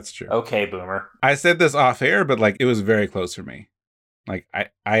 That's true. Okay, boomer. I said this off air, but like it was very close for me. Like I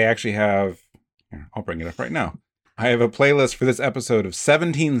actually have, here, I'll bring it up right now. I have a playlist for this episode of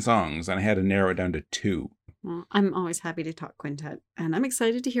 17 songs, and I had to narrow it down to 2. Well, I'm always happy to talk quintet, and I'm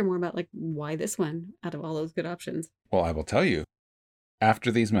excited to hear more about like why this one out of all those good options. Well, I will tell you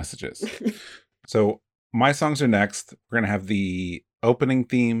after these messages. So my songs are next. We're going to have the opening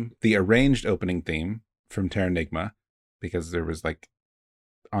theme, the arranged opening theme from Terranigma, because there was like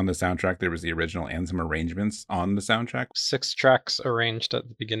on the soundtrack, there was the original and some arrangements on the soundtrack. 6 tracks arranged at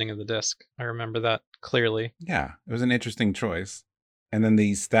the beginning of the disc. I remember that clearly. Yeah, it was an interesting choice. And then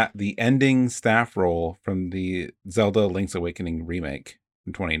the ending staff roll from the Zelda Link's Awakening remake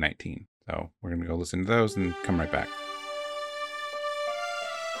in 2019. So we're going to go listen to those and come right back.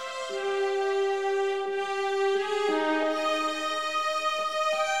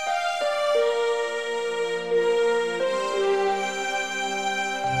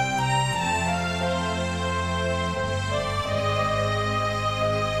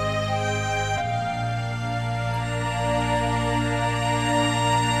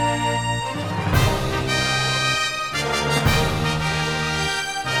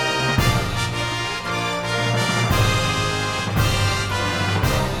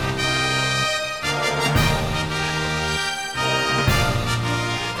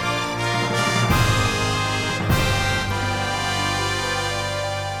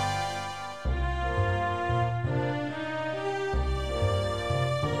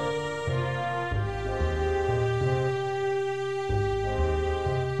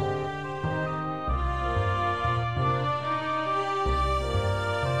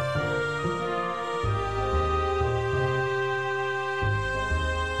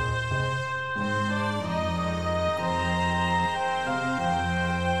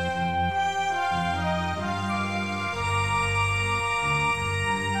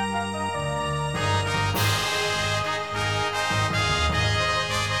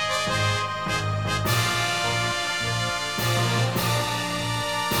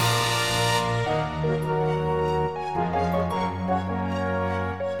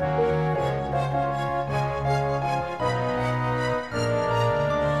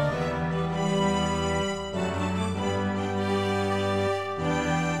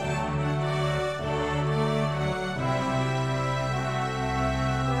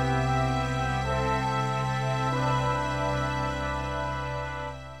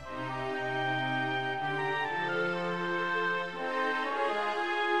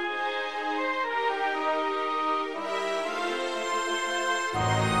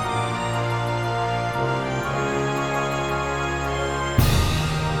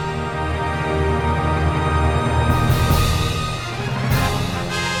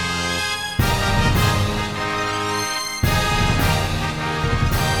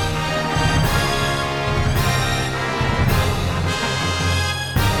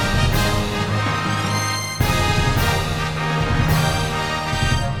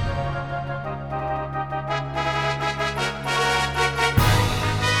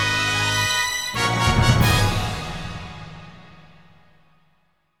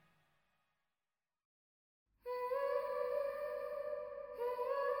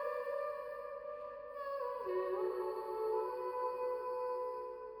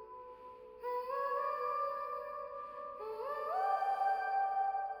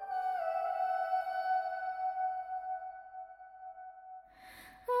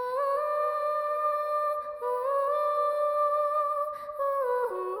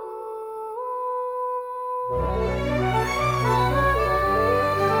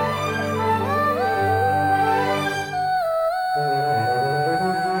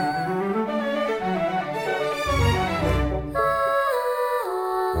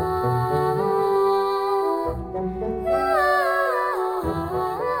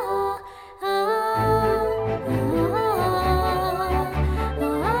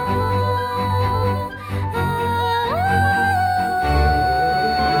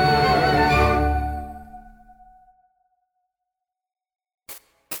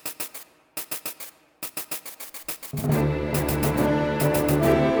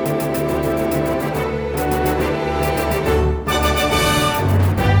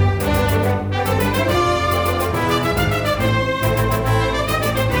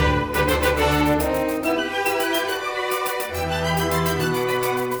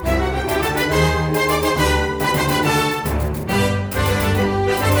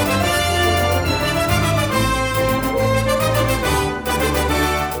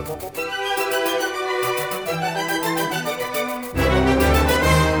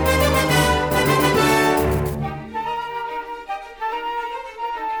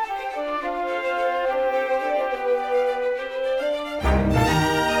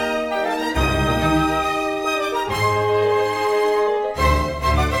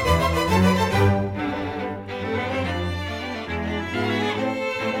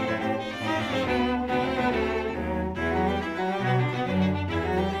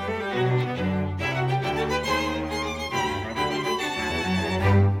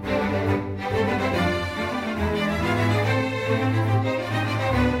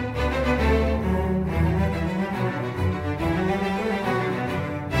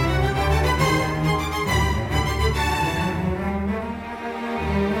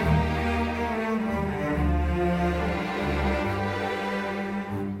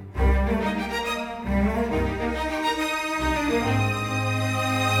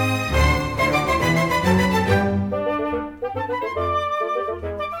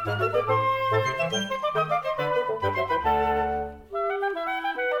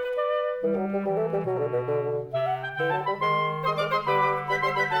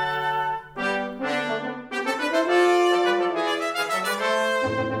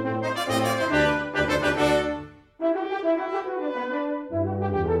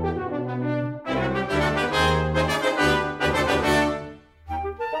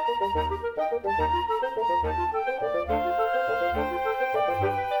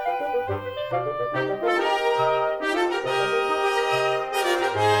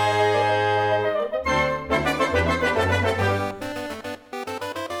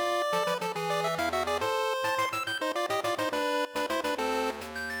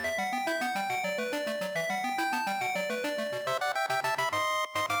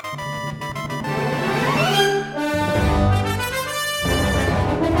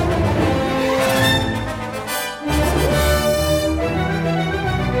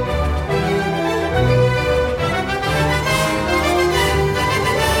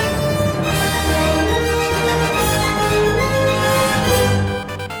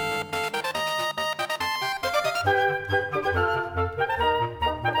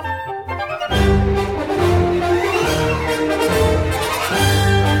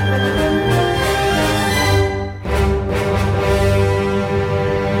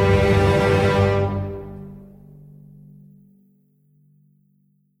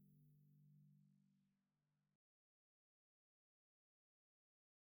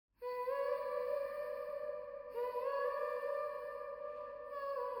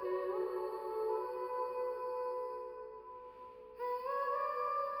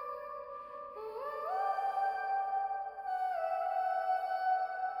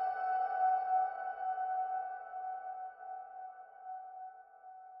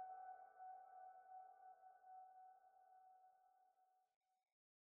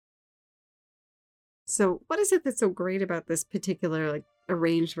 So, what is it that's so great about this particular like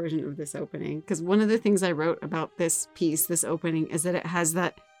arranged version of this opening? Because one of the things I wrote about this piece, this opening, is that it has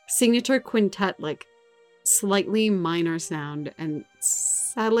that signature quintet, like slightly minor sound. And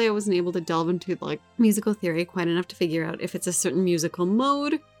sadly, I wasn't able to delve into like musical theory quite enough to figure out if it's a certain musical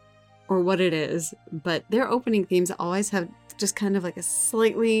mode or what it is. But their opening themes always have just kind of like a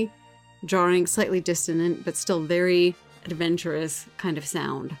slightly jarring, slightly dissonant, but still very adventurous kind of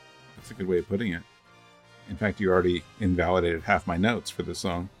sound. That's a good way of putting it. In fact, you already invalidated half my notes for this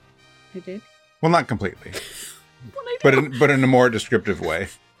song. I did? Well, not completely, What but in a more descriptive way.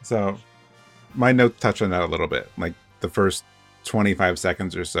 So my notes touch on that a little bit. Like the first 25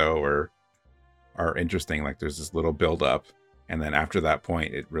 seconds or so are interesting. Like there's this little build up, and then after that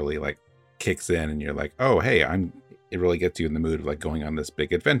point, it really like kicks in, and you're like, oh, hey, it really gets you in the mood of like going on this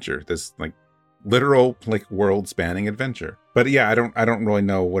big adventure, this like literal like world spanning adventure. But yeah, I don't really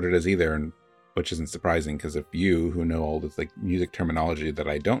know what it is either, and which isn't surprising because if you who know all this like music terminology that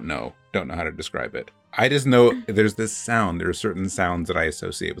I don't know how to describe it. I just know there's this sound. There are certain sounds that I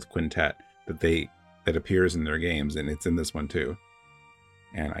associate with quintet that appears in their games, and it's in this one too.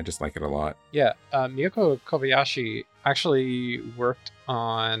 And I just like it a lot. Yeah, Miyoko Kobayashi actually worked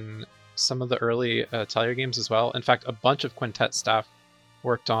on some of the early Atelier games as well. In fact, a bunch of quintet staff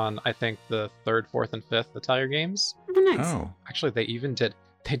worked on, I think, the 3rd, 4th, and 5th Atelier games. Oh, nice. Oh, Actually,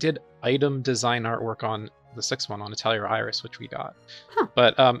 they did item design artwork on the 6th one, on Atelier Iris, which we got. Huh.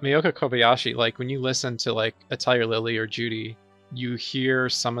 But Miyoko Kobayashi, like when you listen to like Atelier Lily or Judy, you hear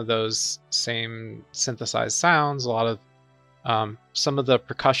some of those same synthesized sounds, a lot of some of the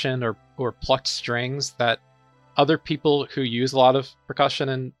percussion or plucked strings that other people who use a lot of percussion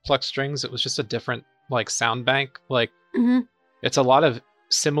and plucked strings, it was just a different like sound bank. Like it's a lot of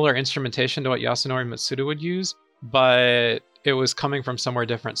similar instrumentation to what Yasunori Mitsuda would use, but it was coming from somewhere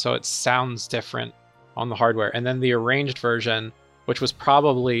different, so it sounds different on the hardware. And then the arranged version, which was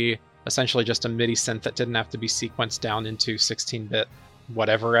probably essentially just a MIDI synth that didn't have to be sequenced down into 16-bit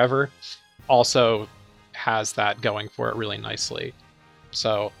whatever ever, also has that going for it really nicely.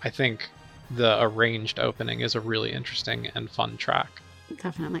 So I think the arranged opening is a really interesting and fun track.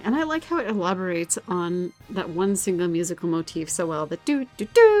 Definitely. And I like how it elaborates on that one single musical motif so well. The do do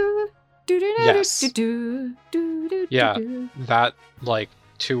do do do Yes. do do do do Yeah. do. That like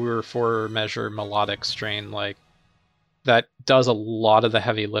 2 or 4 measure melodic strain, like that does a lot of the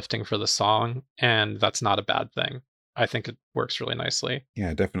heavy lifting for the song, and that's not a bad thing. I think it works really nicely.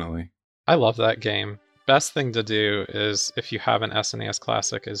 yeah, definitely. I love that game. Best thing to do is, if you have an SNES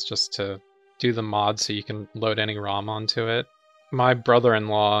Classic, is just to do the mod so you can load any ROM onto it. My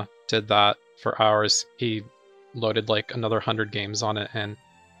brother-in-law did that for ours. He loaded like another 100 games on it, and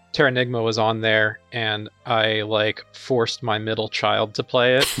Terranigma was on there, and I like forced my middle child to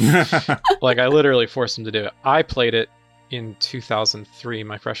play it. Like I literally forced him to do it. I played it in 2003,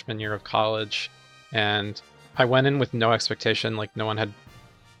 my freshman year of college, and I went in with no expectation. Like no one had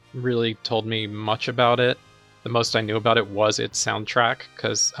really told me much about it. The most I knew about it was its soundtrack,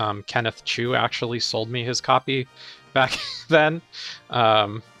 because Kenneth Chu actually sold me his copy back then.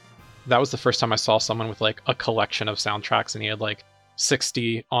 That was the first time I saw someone with like a collection of soundtracks, and he had like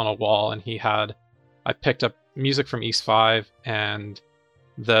 60 on a wall, and I picked up music from East 5 and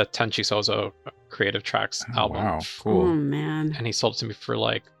the Tenchi Sozo Creative Tracks album. Wow, Oh cool. man. And he sold it to me for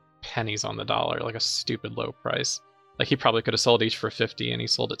like pennies on the dollar, like a stupid low price. Like he probably could have sold each for 50 and he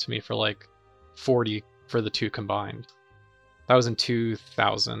sold it to me for like 40 for the two combined. That was in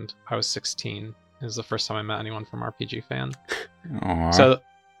 2000. I was 16. It was the first time I met anyone from RPG Fan. Aw. So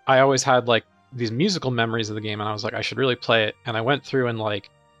I always had like these musical memories of the game and I was like, I should really play it. And I went through and like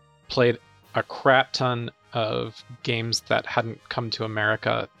played a crap ton of games that hadn't come to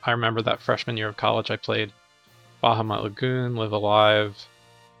America. I remember that freshman year of college I played Bahamut Lagoon, Live Alive,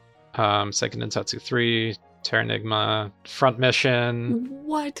 Seiken Densetsu 3, Terranigma, Front Mission.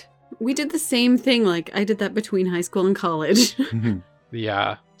 What? We did the same thing. Like I did that between high school and college.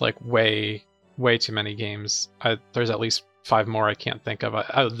 Yeah, like way too many games. There's at least 5 more I can't think of.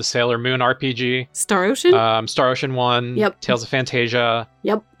 The Sailor Moon RPG, Star Ocean? Star Ocean 1, Yep. Tales of Fantasia.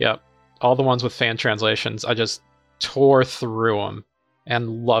 Yep. All the ones with fan translations. I just tore through them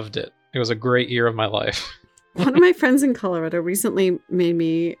and loved it. It was a great year of my life. One of my friends in Colorado recently made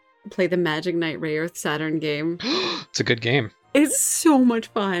me play the Magic Knight Rayearth Saturn game. It's a good game. It's so much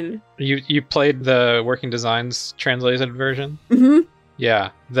fun. You played the Working Designs translated version? Hmm.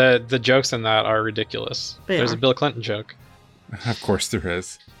 Yeah, the jokes in that are ridiculous. They There's are. a Bill Clinton joke. Of course there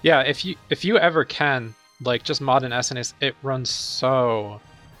is. Yeah, if you ever can, like just mod an SNES, it runs so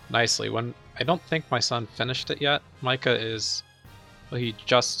nicely. When I don't think my son finished it yet. Micah is, well, he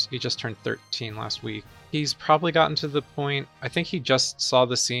just turned 13 last week. He's probably gotten to the point. I think he just saw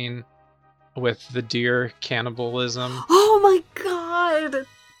the scene with the deer cannibalism. Oh my god!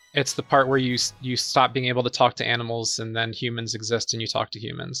 It's the part where you stop being able to talk to animals and then humans exist and you talk to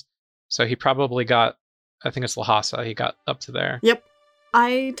humans. So he probably got, I think it's Lhasa, he got up to there. Yep.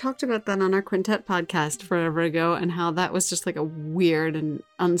 I talked about that on our Quintet podcast forever ago and how that was just like a weird and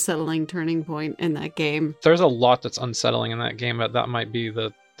unsettling turning point in that game. There's a lot that's unsettling in that game, but that might be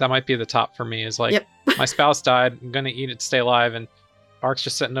the top for me. Is like, Yep. my spouse died, I'm gonna eat it to stay alive, and Ark's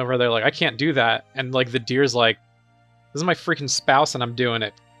just sitting over there like, I can't do that. And like the deer's like, this is my freaking spouse and I'm doing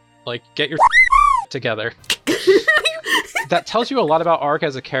it. Like, get your together. That tells you a lot about Ark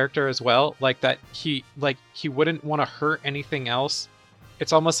as a character as well. Like that he wouldn't want to hurt anything else.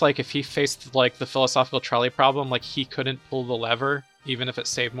 It's almost like if he faced like the philosophical trolley problem, like he couldn't pull the lever even if it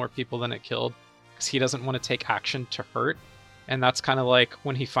saved more people than it killed, because he doesn't want to take action to hurt. And that's kind of like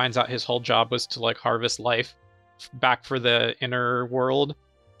when he finds out his whole job was to like harvest life back for the inner world,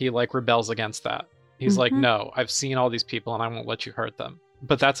 he like rebels against that. He's like, no, I've seen all these people and I won't let you hurt them.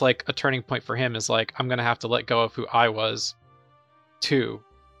 But that's like a turning point for him, is like, I'm gonna have to let go of who I was too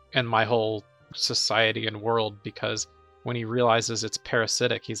and my whole society and world, because when he realizes it's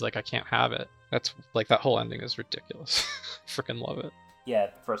parasitic, he's like, I can't have it. That's like, that whole ending is ridiculous. Freaking love it. Yeah,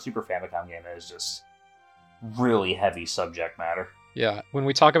 for a Super Famicom game, it is just really heavy subject matter. Yeah, when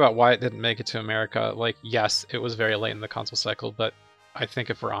we talk about why it didn't make it to America, like, yes, it was very late in the console cycle, but I think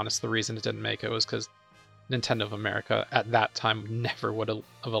if we're honest, the reason it didn't make it was because Nintendo of America at that time never would have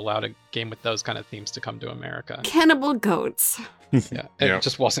allowed a game with those kind of themes to come to America. Cannibal goats. Yeah, it Yep.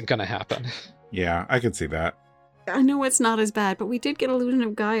 just wasn't going to happen. Yeah, I could see that. I know it's not as bad, but we did get Illusion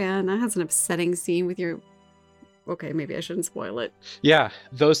of Gaia, and that has an upsetting scene with your... Okay, maybe I shouldn't spoil it. Yeah,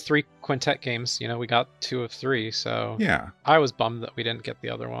 those 3 Quintet games, we got 2 of 3, so Yeah. I was bummed that we didn't get the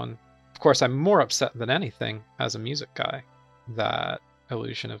other one. Of course, I'm more upset than anything as a music guy that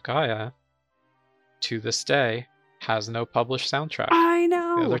Illusion of Gaia, to this day, has no published soundtrack. I The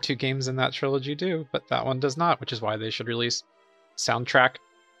know! other 2 games in that trilogy do, but that one does not, which is why they should release soundtrack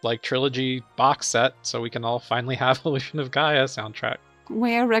like trilogy box set so we can all finally have Illusion of Gaia soundtrack.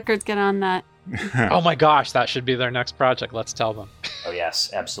 Where records get on that? Oh my gosh, that should be their next project. Let's tell them. Oh yes,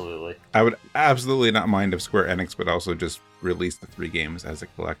 absolutely. I would absolutely not mind if Square Enix would also just release the 3 games as a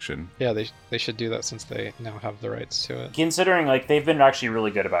collection. Yeah, they should do that since they now have the rights to it. Considering like they've been actually really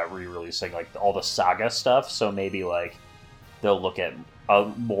good about re-releasing like all the Saga stuff, so maybe like they'll look at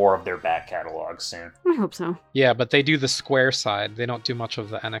more of their back catalog soon. I hope so. Yeah, but they do the Square side. They don't do much of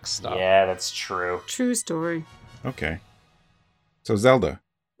the NX stuff. Yeah, that's true. True story. Okay. So Zelda.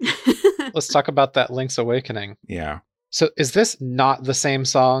 Let's talk about that Link's Awakening. Yeah. So is this not the same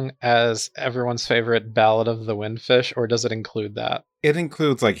song as everyone's favorite Ballad of the Windfish, or does it include that? It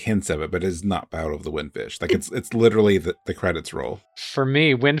includes like hints of it, but it's not Battle of the Windfish. Like it's literally the credits roll. For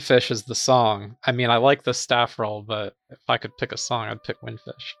me, Windfish is the song. I mean, I like the staff roll, but if I could pick a song, I'd pick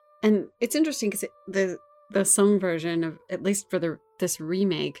Windfish. And it's interesting because the sung version of, at least for this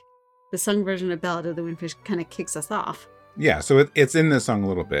remake, the sung version of Ballad of the Windfish kind of kicks us off. Yeah, so it's in this song a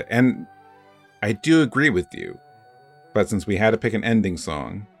little bit. And I do agree with you. But since we had to pick an ending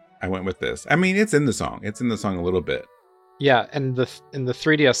song, I went with this. I mean, it's in the song. It's in the song a little bit. Yeah, and in the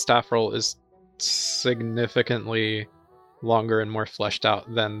 3DS staff roll is significantly longer and more fleshed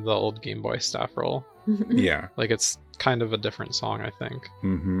out than the old Game Boy staff roll. Yeah. Like it's kind of a different song, I think.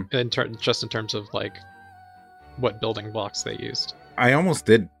 Mm-hmm. Just in terms of like what building blocks they used. I almost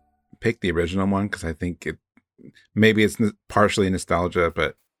did pick the original one because I think maybe it's partially nostalgia,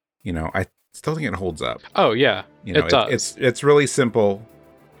 but I still think it holds up. Oh yeah, it It's does. it's really simple,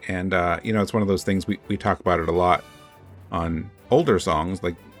 and it's one of those things we talk about it a lot on older songs,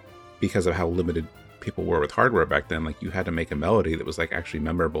 like because of how limited people were with hardware back then. Like you had to make a melody that was like actually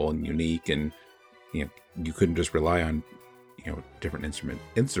memorable and unique, and you couldn't just rely on different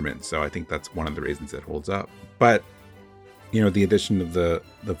instruments. So I think that's one of the reasons it holds up. But the addition of the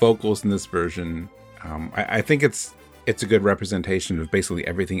vocals in this version, I think it's a good representation of basically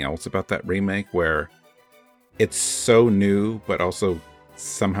everything else about that remake, where it's so new but also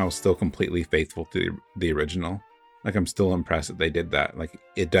somehow still completely faithful to the original. Like I'm still impressed that they did that. Like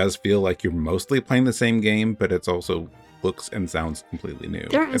it does feel like you're mostly playing the same game, but it's also looks and sounds completely new.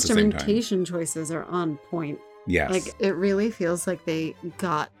 Their at the same time. instrumentation choices are on point. Yes. Like it really feels like they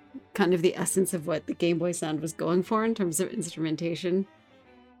got kind of the essence of what the Game Boy sound was going for in terms of instrumentation.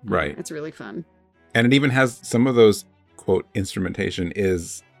 Right. It's really fun. And it even has some of those quote instrumentation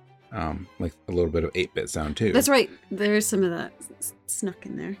is like a little bit of 8-bit sound too. That's right. There's some of that snuck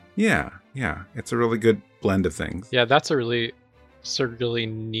in there. Yeah. It's a really good blend of things. Yeah, that's a really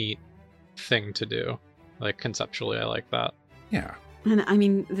neat thing to do. Like conceptually, I like that. Yeah. And I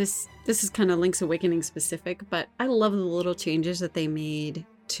mean, this is kind of Link's Awakening specific, but I love the little changes that they made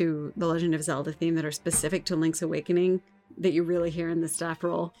to the Legend of Zelda theme that are specific to Link's Awakening that you really hear in the staff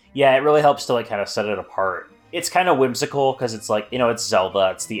roll. Yeah, it really helps to like kind of set it apart. It's kind of whimsical because it's like, it's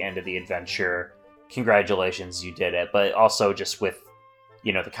Zelda, it's the end of the adventure. Congratulations, you did it. But also just with,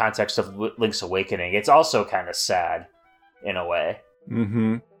 the context of Link's Awakening, it's also kind of sad in a way.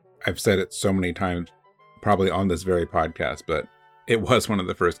 Mm-hmm. I've said it so many times, probably on this very podcast, but it was one of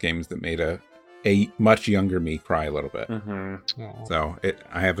the first games that made a much younger me cry a little bit. Mm-hmm. So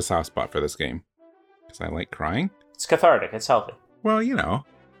I have a soft spot for this game because I like crying. It's cathartic. It's healthy. Well,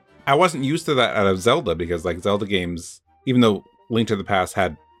 I wasn't used to that out of Zelda because like Zelda games, even though Link to the Past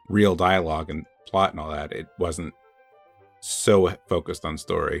had real dialogue and plot and all that, it wasn't so focused on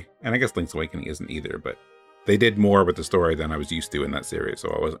story. And I guess Link's Awakening isn't either, but they did more with the story than I was used to in that series,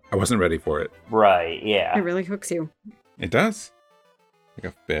 so I wasn't ready for it. Right, yeah. It really hooks you. It does.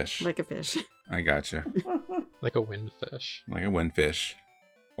 Like a fish. Like a fish. I gotcha. Like a windfish. Like a windfish.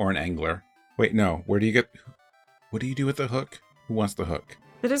 Or an angler. Wait, no. What do you do with the hook? Who wants the hook?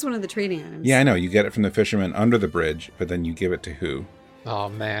 That is one of the trading items. Yeah, I know. You get it from the fisherman under the bridge, but then you give it to who? Oh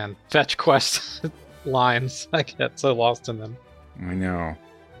man, fetch quest lines. I get so lost in them. I know.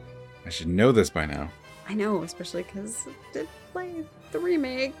 I should know this by now. I know, especially because I did play the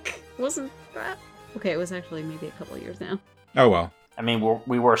remake. Wasn't that? Okay, it was actually maybe a couple years now. Oh, well. I mean,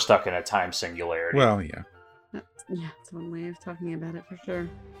 we were stuck in a time singularity. Well, yeah. That's one way of talking about it for sure.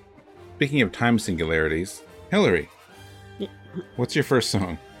 Speaking of time singularities, Hillary, Yeah. What's your first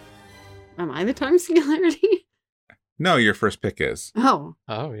song? Am I the time singularity? No, your first pick is. Oh,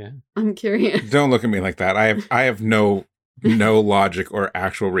 yeah. I'm curious. Don't look at me like that. I have no logic or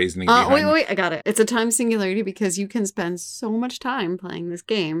actual reasoning behind. Wait, I got it. It's a time singularity because you can spend so much time playing this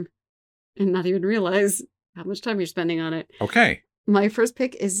game and not even realize how much time you're spending on it. Okay. My first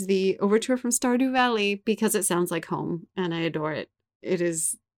pick is the overture from Stardew Valley because it sounds like home and I adore it. It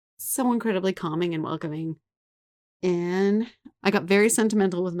is so incredibly calming and welcoming. And I got very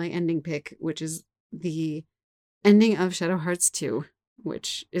sentimental with my ending pick, which is the ending of Shadow Hearts 2,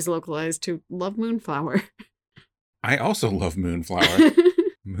 which is localized to Love Moonflower. I also love Moonflower.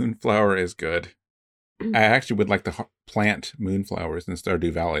 Moonflower is good. I actually would like to plant moonflowers in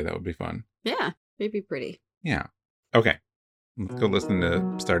Stardew Valley. That would be fun. Yeah, they'd be pretty. Yeah. Okay. Let's go listen to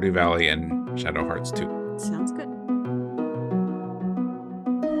Stardew Valley and Shadow Hearts 2. Sounds good.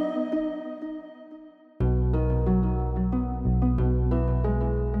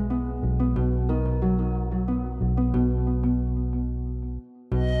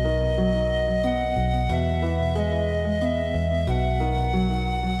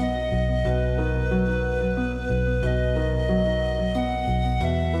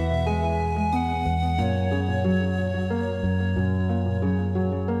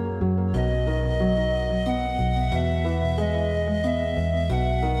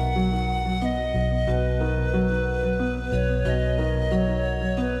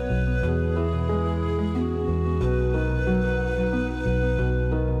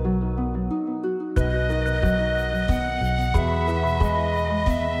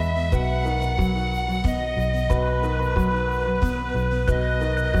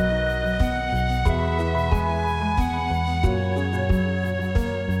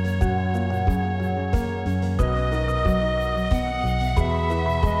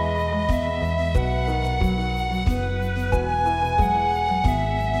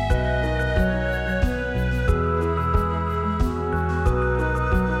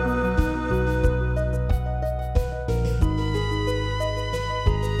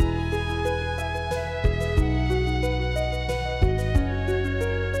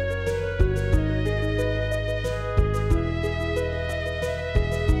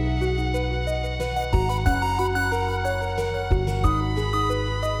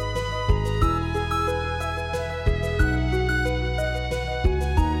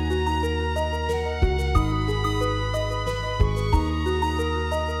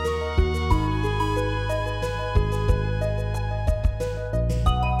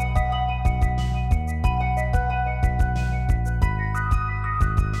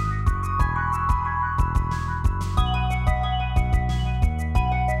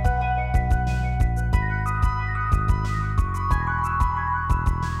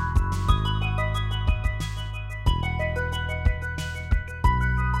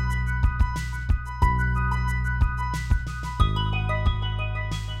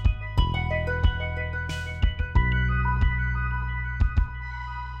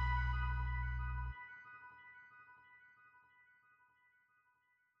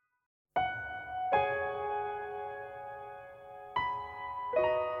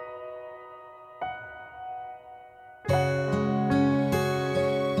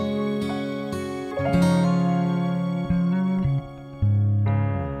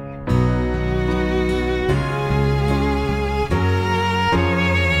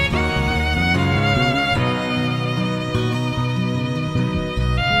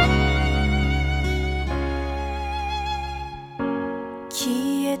 消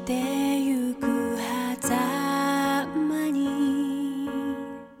えてゆく狭間に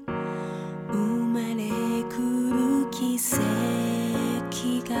生まれ来る奇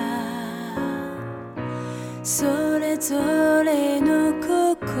跡がそれぞれの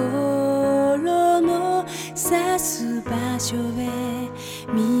心の指す場所へ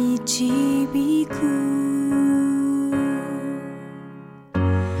導く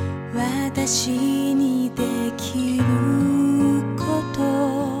私にできること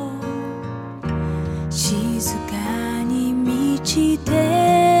静かに満ちて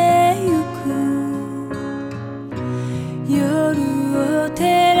ゆく夜を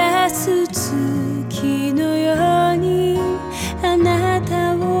照らす月のようにあな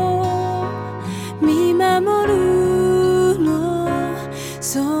たを見守るの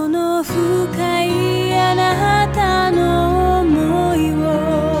その深いあなたの想いを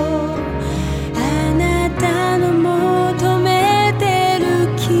あなたの求めてる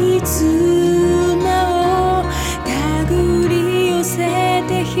絆を手繰り寄せ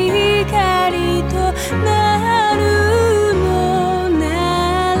て光となるの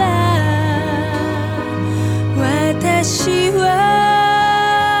なら私は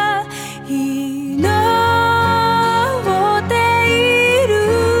祈っている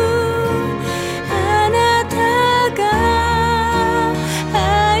あなたが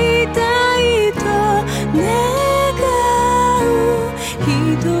会いたいと願う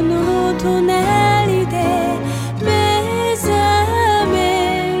人の隣で目覚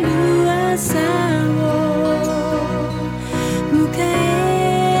める朝を迎え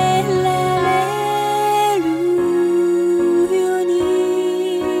られるように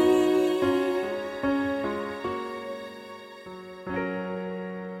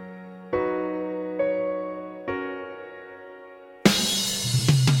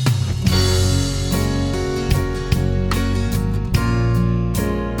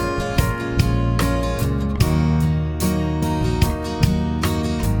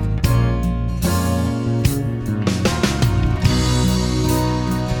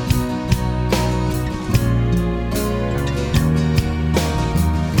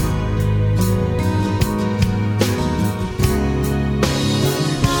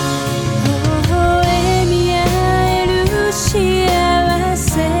微笑み合える幸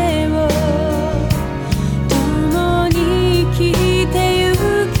せを共に生きてゆ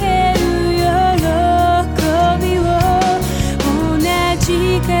ける喜びを同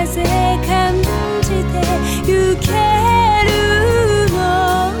じ風感じてゆけるの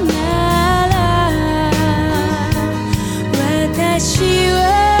なら私は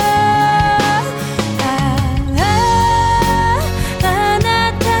あ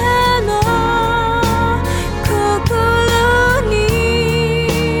なたの心に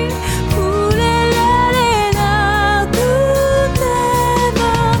触れられなくても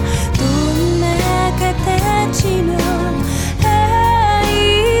どんな形の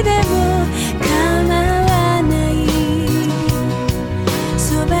愛でも構わない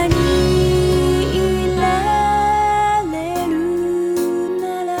そばにいられるな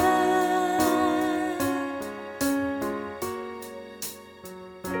ら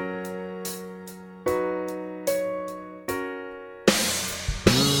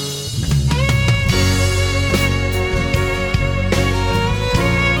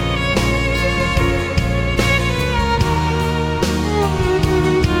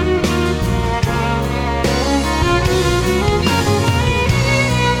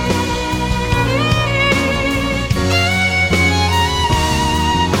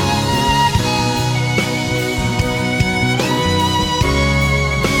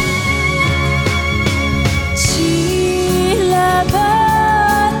散らば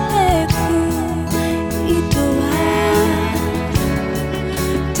ってく糸は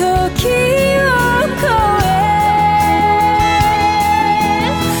時を越え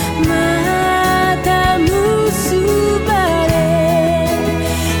また結ばれ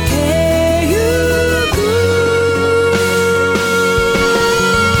てゆく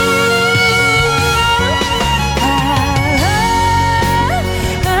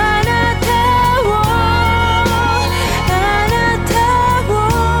あなたを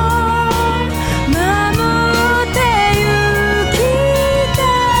守ってゆきた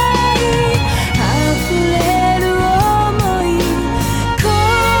い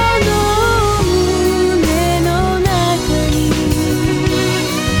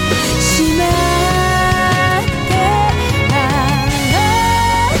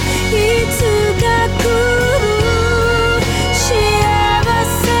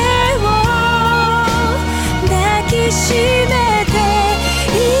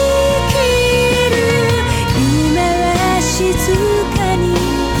に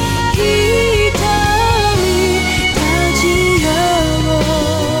瞳閉じよう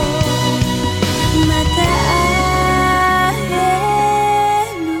また会え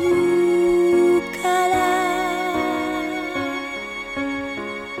るから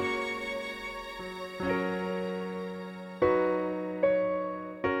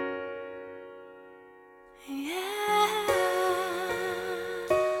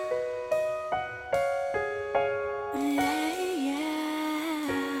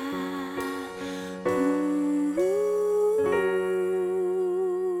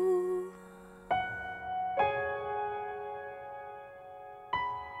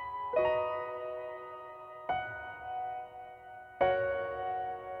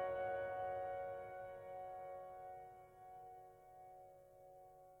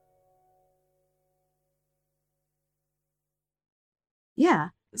Yeah.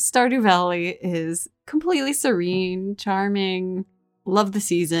 Stardew Valley is completely serene, charming, love the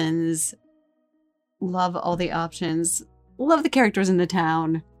seasons, love all the options, love the characters in the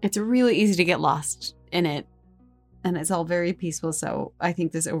town. It's really easy to get lost in it, and it's all very peaceful, so I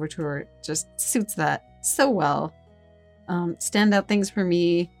think this overture just suits that so well. Standout things for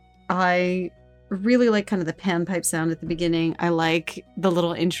me, I really like kind of the panpipe sound at the beginning. I like the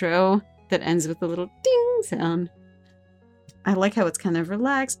little intro that ends with the little ding sound. I like how it's kind of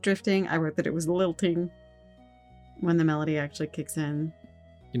relaxed, drifting. I wrote that it was lilting when the melody actually kicks in.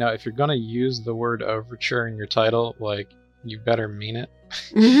 You know, if you're gonna use the word overture in your title, like, you better mean it.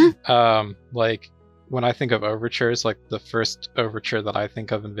 Mm-hmm. Like, when I think of overtures, like, the first overture that I think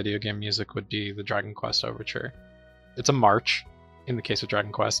of in video game music would be the Dragon Quest overture. It's a march, in the case of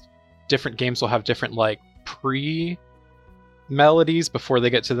Dragon Quest. Different games will have different, like, pre-melodies before they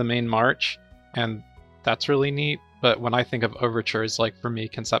get to the main march, and that's really neat. But when I think of overtures, like, for me,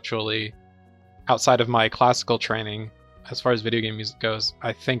 conceptually, outside of my classical training, as far as video game music goes,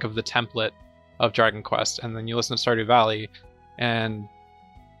 I think of the template of Dragon Quest, and then you listen to Stardew Valley, and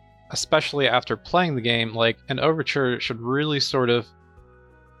especially after playing the game, like, an overture should really sort of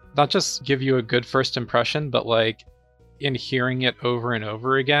not just give you a good first impression, but, like, in hearing it over and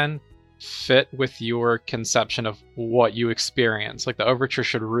over again, fit with your conception of what you experience. Like, the overture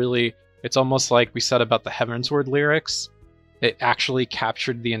should really, it's almost like we said about the Heavensward lyrics. It actually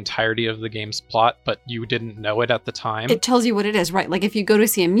captured the entirety of the game's plot, but you didn't know it at the time. It tells you what it is, right? Like if you go to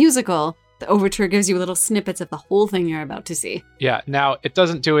see a musical, the overture gives you little snippets of the whole thing you're about to see. Yeah, now it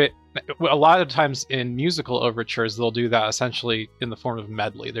doesn't do it. A lot of times in musical overtures, they'll do that essentially in the form of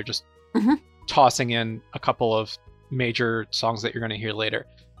medley. They're just tossing in a couple of major songs that you're going to hear later.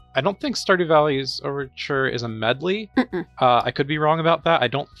 I don't think Stardew Valley's overture is a medley. I could be wrong about that. I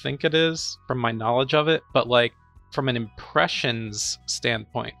don't think it is from my knowledge of it, but like from an impressions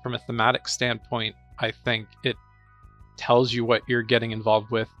standpoint, from a thematic standpoint, I think it tells you what you're getting involved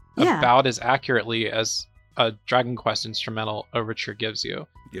with about as accurately as a Dragon Quest instrumental overture gives you.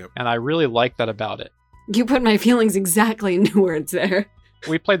 Yep. And I really like that about it. You put my feelings exactly into words there.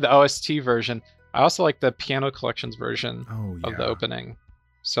 We played the OST version. I also like the Piano Collections version of the opening.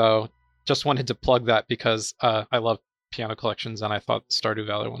 So just wanted to plug that because I love Piano Collections and I thought the Stardew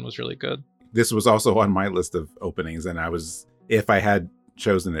Valley one was really good. This was also on my list of openings, and if I had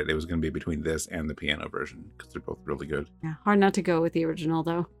chosen it, it was going to be between this and the piano version because they're both really good. Yeah, hard not to go with the original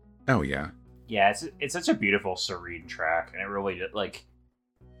though. Oh yeah. Yeah, it's such a beautiful, serene track, and it really, like,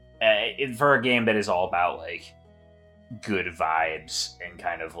 for a game that is all about, like, good vibes and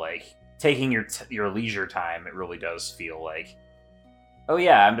kind of, like, taking your leisure time, it really does feel like, oh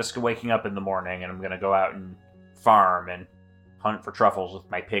yeah, I'm just waking up in the morning and I'm going to go out and farm and hunt for truffles with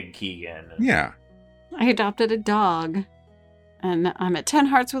my pig Keegan. Yeah. I adopted a dog, and I'm at 10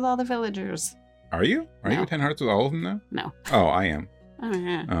 hearts with all the villagers. Are you? Are you at 10 hearts with all of them now? No. Oh, I am. Oh,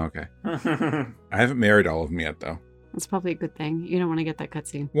 yeah. Oh, okay. I haven't married all of them yet, though. That's probably a good thing. You don't want to get that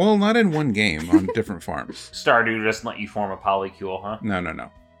cutscene. Well, not in one game, on different farms. Stardew doesn't let you form a polycule, huh?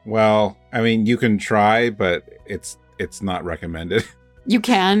 No. Well, I mean, you can try, but it's not recommended. You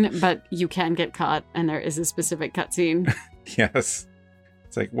can, but you can get caught, and there is a specific cutscene. Yes.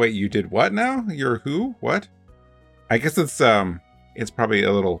 It's like, wait, you did what now? You're who? What? I guess it's probably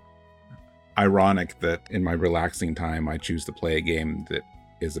a little ironic that in my relaxing time I choose to play a game that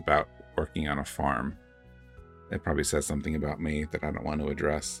is about working on a farm. It probably says something about me that I don't want to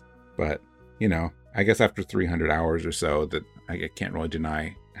address. But, you know, I guess after 300 hours or so that I can't really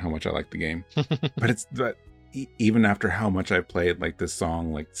deny how much I like the game. But even after how much I've played, like, this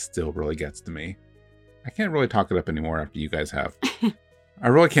song, like, still really gets to me. I can't really talk it up anymore after you guys have. I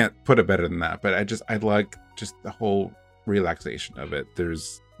really can't put it better than that, but I like just the whole relaxation of it.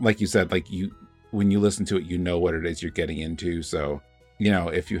 There's, like you said, like, when you listen to it, you know what it is you're getting into, so you know,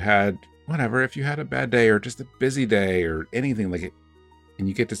 if you had a bad day or just a busy day or anything like it, and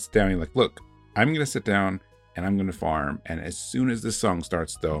you get to sit down and you're like, look, I'm going to sit down and I'm going to farm. And as soon as this song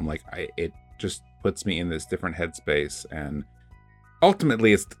starts, though, I'm like, it just puts me in this different headspace. And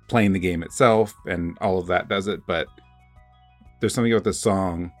ultimately, it's playing the game itself and all of that does it. But there's something about this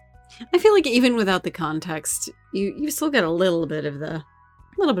song. I feel like even without the context, you still get a little bit of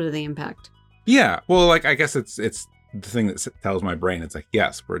the impact. Yeah, well, like I guess it's the thing that tells my brain it's like,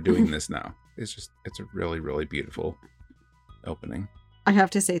 yes, we're doing this now. It's a really, really beautiful opening. I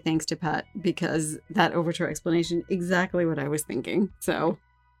have to say thanks to Pat, because that overture explanation, exactly what I was thinking. So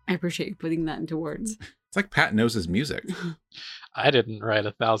I appreciate you putting that into words. It's like Pat knows his music. I didn't write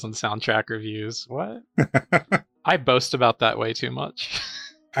 1,000 soundtrack reviews. What? I boast about that way too much.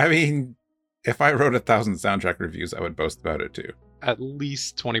 I mean, if I wrote 1,000 soundtrack reviews, I would boast about it too. At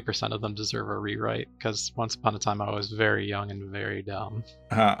least 20% of them deserve a rewrite, because once upon a time I was very young and very dumb.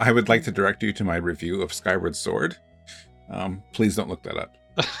 I would like to direct you to my review of Skyward Sword. Please don't look that up.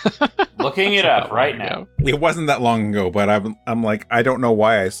 Looking it up right now. It wasn't that long ago, but I'm like, I don't know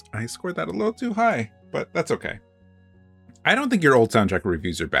why I scored that a little too high, but that's okay. I don't think your old soundtrack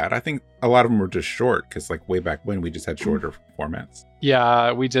reviews are bad. I think a lot of them were just short, because like way back when we just had shorter formats.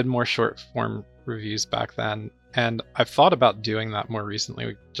 Yeah, we did more short form reviews back then. And I've thought about doing that more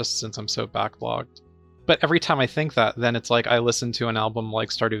recently, just since I'm so backlogged. But every time I think that, then it's like I listen to an album like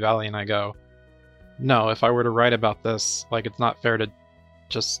Stardew Valley and I go, no, if I were to write about this, like it's not fair to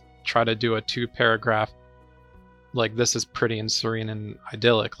just try to do a 2-paragraph, like this is pretty and serene and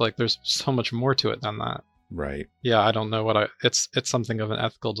idyllic. Like there's so much more to it than that. Right. Yeah, I don't know it's something of an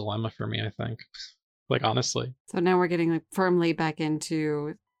ethical dilemma for me, I think. Like honestly. So now we're getting like firmly back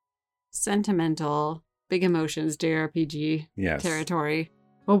into sentimental, big emotions, JRPG territory.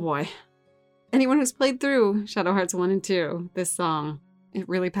 Oh boy. Anyone who's played through Shadow Hearts 1 and 2, this song, it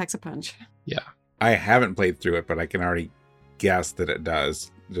really packs a punch. Yeah. I haven't played through it, but I can already guess that it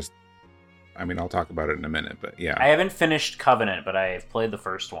does. I'll talk about it in a minute, but yeah. I haven't finished Covenant, but I've played the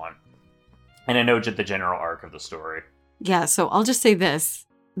first one. And I know the general arc of the story. Yeah, so I'll just say this.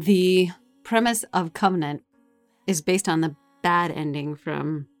 The premise of Covenant is based on the bad ending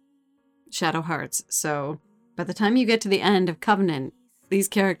from Shadow Hearts. So by the time you get to the end of Covenant, these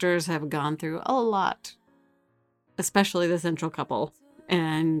characters have gone through a lot, especially the central couple.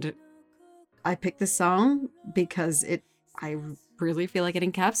 And I picked this song because I really feel like it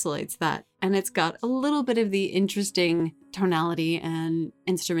encapsulates that. And it's got a little bit of the interesting tonality and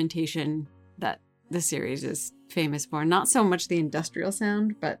instrumentation that the series is famous for. Not so much the industrial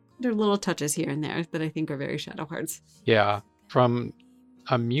sound, but there are little touches here and there that I think are very Shadow Hearts. Yeah, from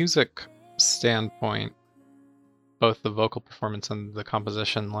a music standpoint, both the vocal performance and the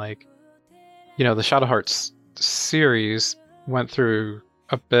composition, like, you know, the Shadow Hearts series went through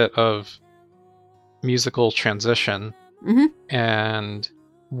a bit of musical transition. Mm-hmm. And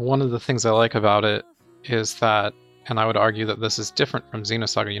one of the things I like about it is that, and I would argue that this is different from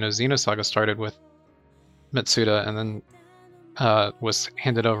Xenosaga. You know, Xenosaga started with Mitsuda and then was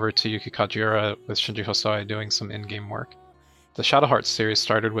handed over to Yuki Kajiura with Shinji Hosoe doing some in-game work. The Shadow Hearts series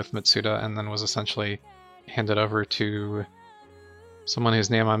started with Mitsuda and then was essentially handed over to someone whose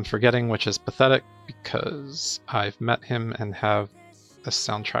name I'm forgetting, which is pathetic because I've met him and have the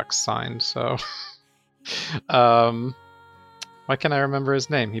soundtrack signed, so... why can't I remember his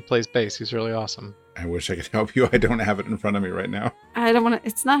name? He plays bass. He's really awesome. I wish I could help you. I don't have it in front of me right now. I don't want to...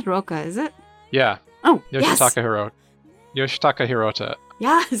 It's not Roka, is it? Yeah. Oh, Yoshitaka Hirota.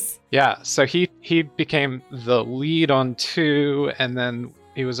 Yes! Yeah, so he became the lead on 2, and then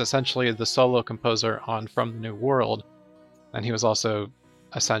he was essentially the solo composer on From the New World, and he was also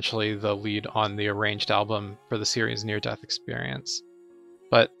essentially the lead on the arranged album for the series Near Death Experience.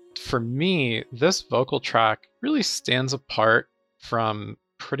 But for me, this vocal track really stands apart from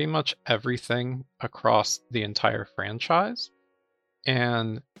pretty much everything across the entire franchise.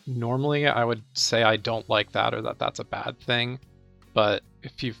 And normally I would say I don't like that or that that's a bad thing. But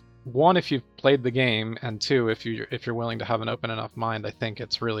if you've played the game, and 2, if you're willing to have an open enough mind, I think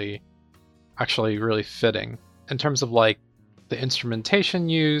it's really fitting. In terms of like the instrumentation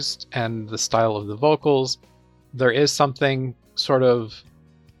used and the style of the vocals, there is something sort of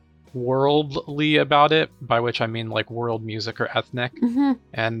worldly about it, by which I mean like world music or ethnic. Mm-hmm.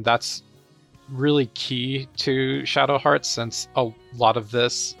 And that's really key to Shadow Hearts, since a lot of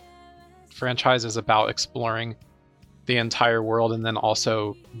this franchise is about exploring the entire world and then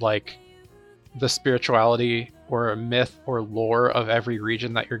also like the spirituality or myth or lore of every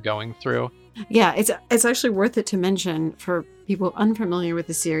region that you're going through. Yeah, it's actually worth it to mention for people unfamiliar with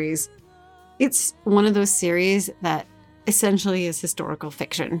the series. It's one of those series that essentially is historical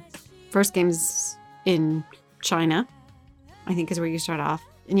fiction. The first game's in China, I think is where you start off.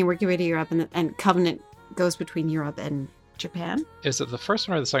 And you work your way to Europe, and Covenant goes between Europe and Japan. Is it the first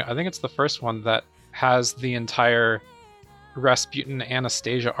one or the second? I think it's the first one that has the entire Rasputin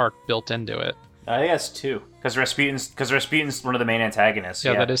Anastasia arc built into it. I think that's 2. Because Rasputin's one of the main antagonists.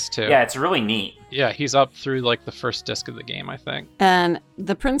 Yeah, that is 2. Yeah, it's really neat. Yeah, he's up through like the first disc of the game, I think. And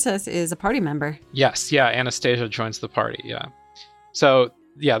the princess is a party member. Yes, yeah, Anastasia joins the party, yeah. So,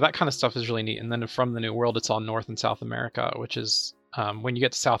 yeah, that kind of stuff is really neat. And then from the New World, it's all North and South America, which is, when you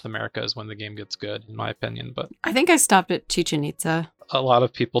get to South America is when the game gets good, in my opinion. But I think I stopped at Chichen Itza. a lot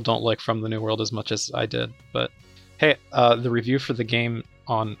of people don't like From the New World as much as I did. But hey, the review for the game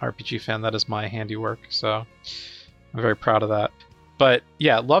on RPG Fan, that is my handiwork, so I'm very proud of that. But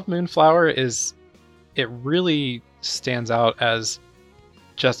yeah, Love Moonflower it really stands out as,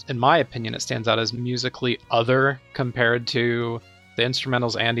 just in my opinion, it stands out as musically other compared to the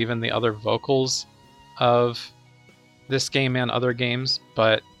instrumentals and even the other vocals of this game and other games,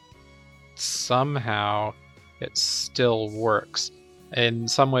 but somehow it still works. In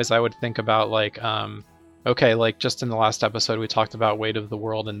some ways, I would think about like, okay, like just in the last episode, we talked about Weight of the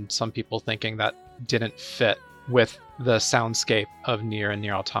World, and some people thinking that didn't fit with the soundscape of Nier and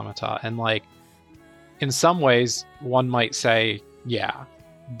Nier Automata. And like, in some ways, one might say, yeah.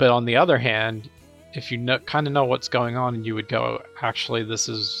 But on the other hand, if you kind of know what's going on, and you would go, actually, this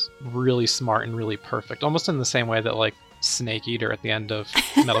is really smart and really perfect. Almost in the same way that like Snake Eater at the end of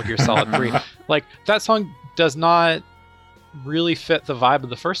Metal Gear Solid 3. Like, that song does not really fit the vibe of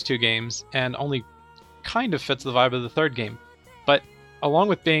the first 2 games, and only kind of fits the vibe of the third game. But along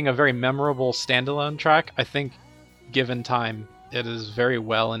with being a very memorable standalone track, I think given time, it is very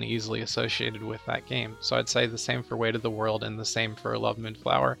well and easily associated with that game. So I'd say the same for Weight of the World, and the same for Love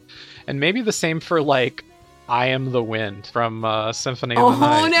Moonflower, and maybe the same for like I Am the Wind from Symphony of the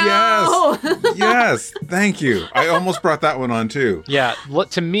Night. Oh no! Yes, yes, thank you. I almost brought that one on too. Yeah,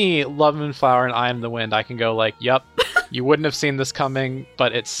 to me, Love Moonflower and I Am the Wind, I can go like, yep, you wouldn't have seen this coming,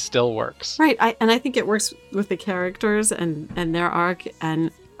 but it still works. Right, I think it works with the characters and their arc, and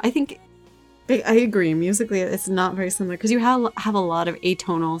I think I agree. Musically, it's not very similar because you have a lot of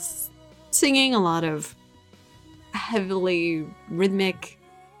atonal singing, a lot of heavily rhythmic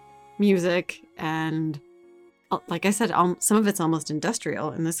music, and like I said, some of it's almost industrial,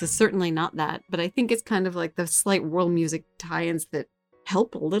 and this is certainly not that. But I think it's kind of like the slight world music tie-ins that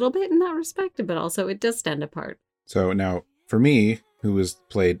help a little bit in that respect, but also it does stand apart. So now, for me, who has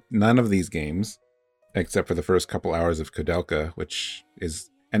played none of these games, except for the first couple hours of Koudelka, which is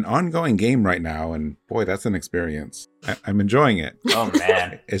an ongoing game right now, and boy, that's an experience. I'm enjoying it. Oh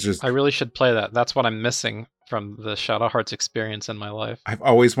man, It's just I really should play that. That's what I'm missing from the Shadow Hearts experience in my life. I've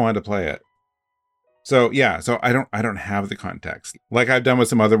always wanted to play it. So yeah, so I don't have the context like I've done with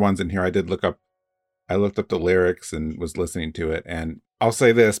some other ones in here. I looked up the lyrics and was listening to it, and I'll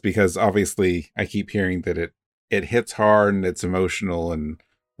say this because obviously I keep hearing that it hits hard and it's emotional, and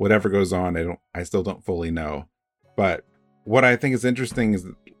whatever goes on, I still don't fully know. But what I think is interesting is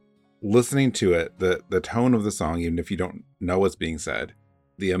listening to it, the tone of the song, even if you don't know what's being said,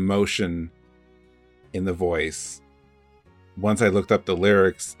 the emotion in the voice. Once I looked up the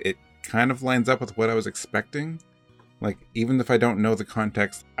lyrics, it kind of lines up with what I was expecting. Like, even if I don't know the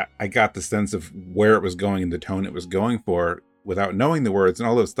context, I got the sense of where it was going and the tone it was going for without knowing the words and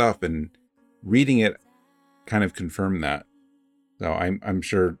all those stuff, and reading it kind of confirmed that. So I'm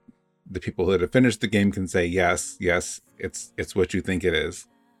sure the people that have finished the game can say, yes, it's what you think it is.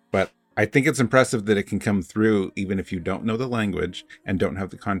 But I think it's impressive that it can come through even if you don't know the language and don't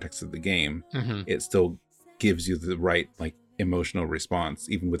have the context of the game. Mm-hmm. It still gives you the right like emotional response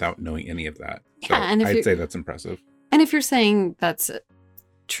even without knowing any of that. Yeah, So and if I'd you- say that's impressive. And if you're saying that's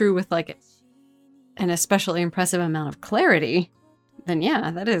true with like an especially impressive amount of clarity, then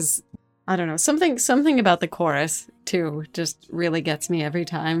yeah, that is, I don't know, something about the chorus too just really gets me every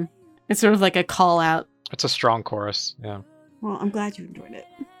time. It's sort of like a call out. It's a strong chorus, yeah. Well, I'm glad you enjoyed it.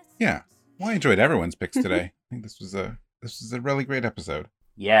 Yeah. Well, I enjoyed everyone's picks today. I think this was a really great episode.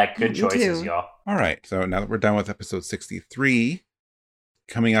 yeah, good Me choices, too. y'all. All right. So now that we're done with episode 63,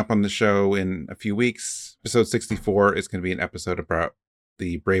 coming up on the show in a few weeks, episode 64 is going to be an episode about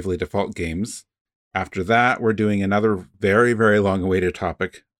the Bravely Default games. After that, we're doing another very, very long-awaited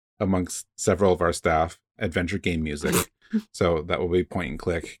topic amongst several of our staff, adventure game music. So that will be point and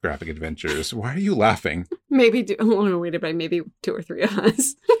click graphic adventures. Why are you laughing? Maybe waited by maybe 2 or 3 of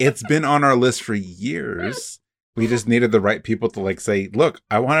us. It's been on our list for years. We just needed the right people to like say, look,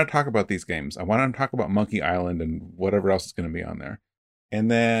 I want to talk about these games. I want to talk about Monkey Island and whatever else is going to be on there. And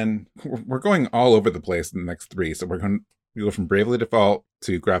then we're going all over the place in the next 3. So we go from Bravely Default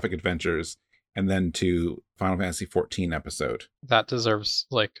to Graphic Adventures and then to Final Fantasy 14 episode. That deserves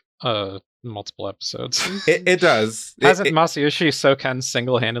like multiple episodes. It does. Hasn't Masayoshi Soken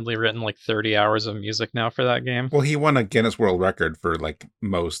single-handedly written like 30 hours of music now for that game? Well, he won a Guinness World Record for like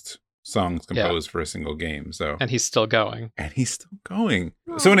most songs composed for a single game. So and he's still going.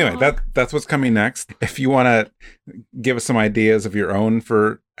 So anyway, that's what's coming next. If you want to give us some ideas of your own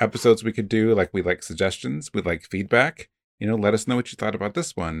for episodes we could do, like we like suggestions, we like feedback, let us know what you thought about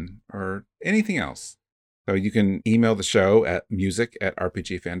this one or anything else. So you can email the show at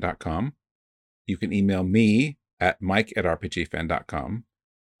music@rpgfan.com. You can email me at mike@rpgfan.com.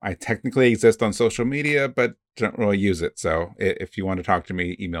 I technically exist on social media, but don't really use it. So if you want to talk to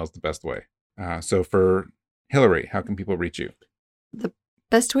me, email is the best way. So for Hillary, how can people reach you? The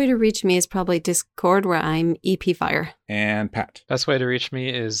best way to reach me is probably Discord, where I'm EPFire. And Pat? Best way to reach me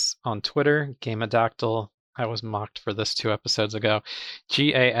is on Twitter, Gameodactyl. I was mocked for this 2 episodes ago.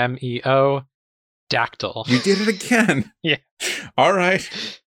 GAMEO Dactyl. You did it again. Yeah. All right.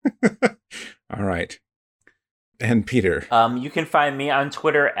 All right. And Peter? You can find me on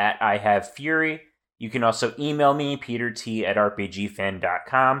Twitter at IHaveFury. You can also email me,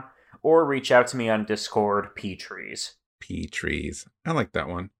 PeterT@RPGFan.com, or reach out to me on Discord, P-Trees. P-Trees. I like that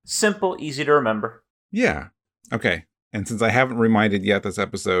one. Simple, easy to remember. Yeah. Okay. And since I haven't reminded yet this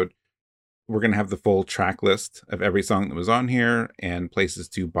episode, we're going to have the full track list of every song that was on here and places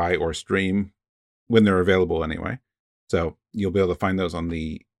to buy or stream when they're available anyway. So you'll be able to find those on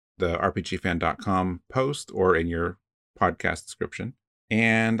the rpgfan.com post or in your podcast description.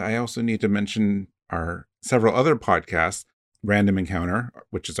 And I also need to mention our several other podcasts. Random Encounter,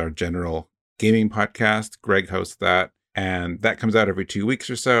 which is our general gaming podcast. Greg hosts that, and that comes out every 2 weeks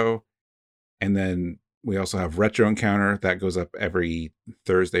or so. And then we also have Retro Encounter that goes up every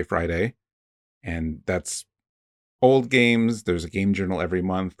Thursday, Friday. And that's old games. There's a game journal every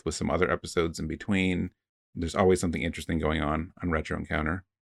month with some other episodes in between. There's always something interesting going on Retro Encounter.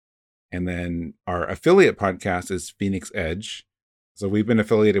 And then our affiliate podcast is Phoenix Edge. So we've been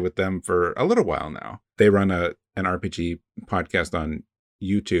affiliated with them for a little while now. They run an RPG podcast on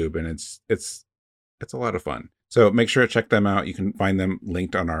YouTube, and it's a lot of fun. So make sure to check them out. You can find them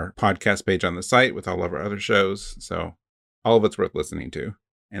linked on our podcast page on the site with all of our other shows. So all of it's worth listening to.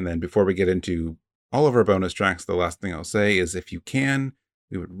 And then before we get into all of our bonus tracks, the last thing I'll say is if you can,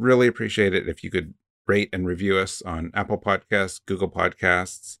 we would really appreciate it if you could rate and review us on Apple Podcasts, Google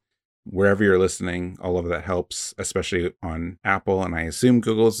Podcasts, wherever you're listening. All of that helps, especially on Apple. And I assume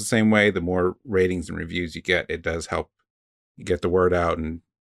Google is the same way. The more ratings and reviews you get, it does help you get the word out and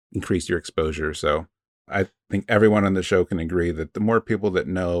increase your exposure. So I think everyone on the show can agree that the more people that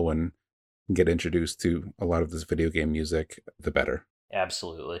know and get introduced to a lot of this video game music, the better.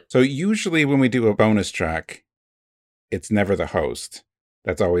 Absolutely. So usually when we do a bonus track, it's never the host.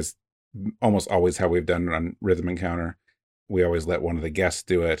 That's almost always how we've done it on Rhythm Encounter. We always let one of the guests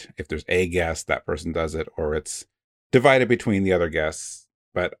do it. If there's a guest, that person does it, or it's divided between the other guests.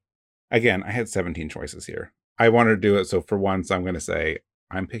 But again, I had 17 choices here. I wanted to do it, so for once, I'm going to say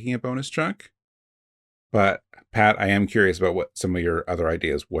I'm picking a bonus track. But Pat, I am curious about what some of your other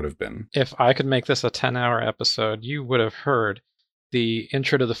ideas would have been. If I could make this a 10-hour episode, you would have heard the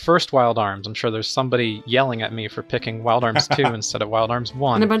intro to the first Wild Arms. I'm sure there's somebody yelling at me for picking Wild Arms 2 instead of Wild Arms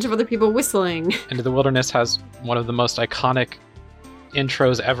 1. And a bunch of other people whistling. Into the Wilderness has one of the most iconic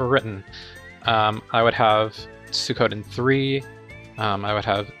intros ever written. I would have Suikoden 3. I would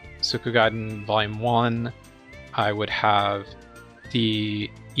have Suikogaiden Volume 1. I would have the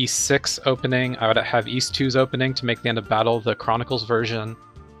East 6 opening. I would have East 2's opening to make the end of battle the Chronicles version.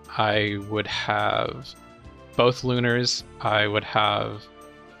 I would have both Lunars. I would have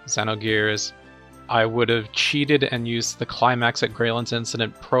Xenogears. I would have cheated and used the Climax at Greyland's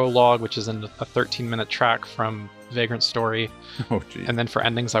Incident prologue, which is in a 13-minute track from Vagrant Story. Oh, geez. And then for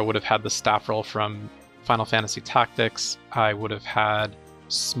endings, I would have had the staff roll from Final Fantasy Tactics. I would have had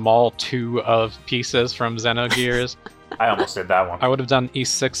small 2 of pieces from Xenogears. I almost did that one. I would have done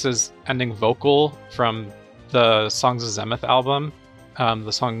East 6's ending vocal from the Songs of Zemeth album,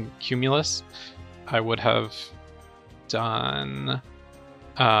 the song Cumulus. I would have done...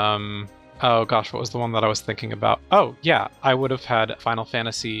 oh gosh, what was the one that I was thinking about? Oh, yeah, I would have had Final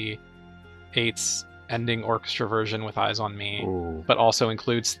Fantasy VIII's ending orchestra version with Eyes on Me, Ooh. but also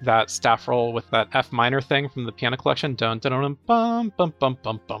includes that staff roll with that F minor thing from the piano collection. Dun dun dun bum bum bum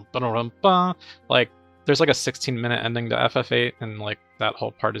bum bum bum bum. Like, there's like a 16-minute ending to FF8, and like that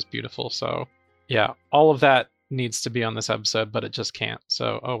whole part is beautiful. So yeah, all of that needs to be on this episode, but it just can't.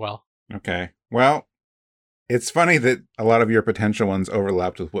 So oh well. Okay. Well, It's funny that a lot of your potential ones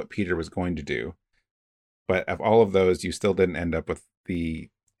overlapped with what Peter was going to do. But of all of those, you still didn't end up with the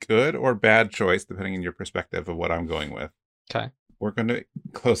good or bad choice, depending on your perspective of what I'm going with. Okay. We're going to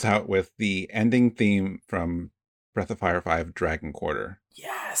close out with the ending theme from Breath of Fire 5 Dragon Quarter.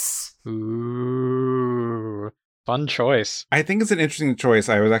 Yes. Ooh, fun choice. I think it's an interesting choice.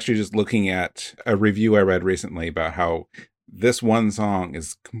 I was actually just looking at a review I read recently about how this one song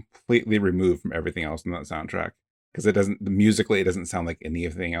is completely removed from everything else in that soundtrack. Because musically, it doesn't sound like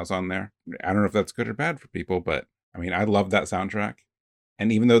anything else on there. I don't know if that's good or bad for people, but I mean, I love that soundtrack.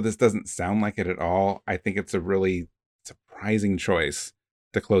 And even though this doesn't sound like it at all, I think it's a really surprising choice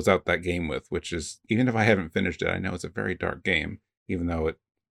to close out that game with, which is, even if I haven't finished it, I know it's a very dark game, even though it,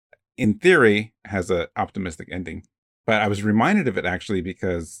 in theory, has an optimistic ending. But I was reminded of it actually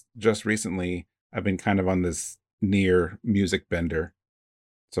because just recently I've been kind of on this Nier music bender.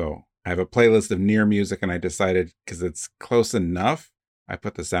 So I have a playlist of Nier music, and I decided, because it's close enough, I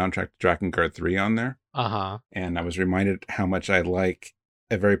put the soundtrack to Drakengard 3 on there. Uh-huh. And I was reminded how much I like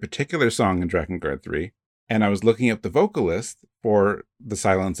a very particular song in Drakengard 3. And I was looking up the vocalist for The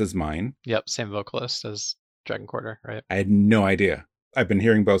Silence Is Mine. Yep, same vocalist as Dragon Quarter, right? I had no idea. I've been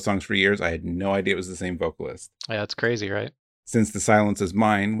hearing both songs for years. I had no idea it was the same vocalist. Yeah, it's crazy, right? Since The Silence Is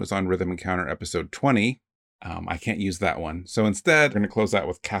Mine was on Rhythm Encounter episode 20, I can't use that one. So instead, we're going to close out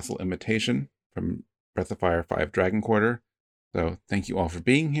with Castle Imitation from Breath of Fire 5 Dragon Quarter. So thank you all for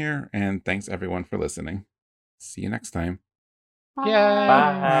being here, and thanks everyone for listening. See you next time. Yay!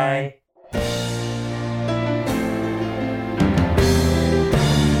 Bye.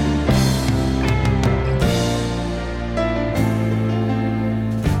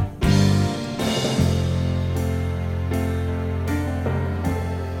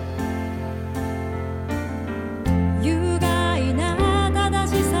有害な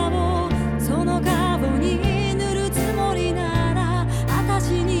正しさをその顔に塗るつもりなら私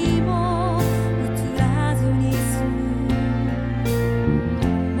にも映らずに済む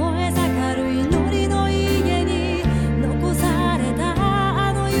燃え盛る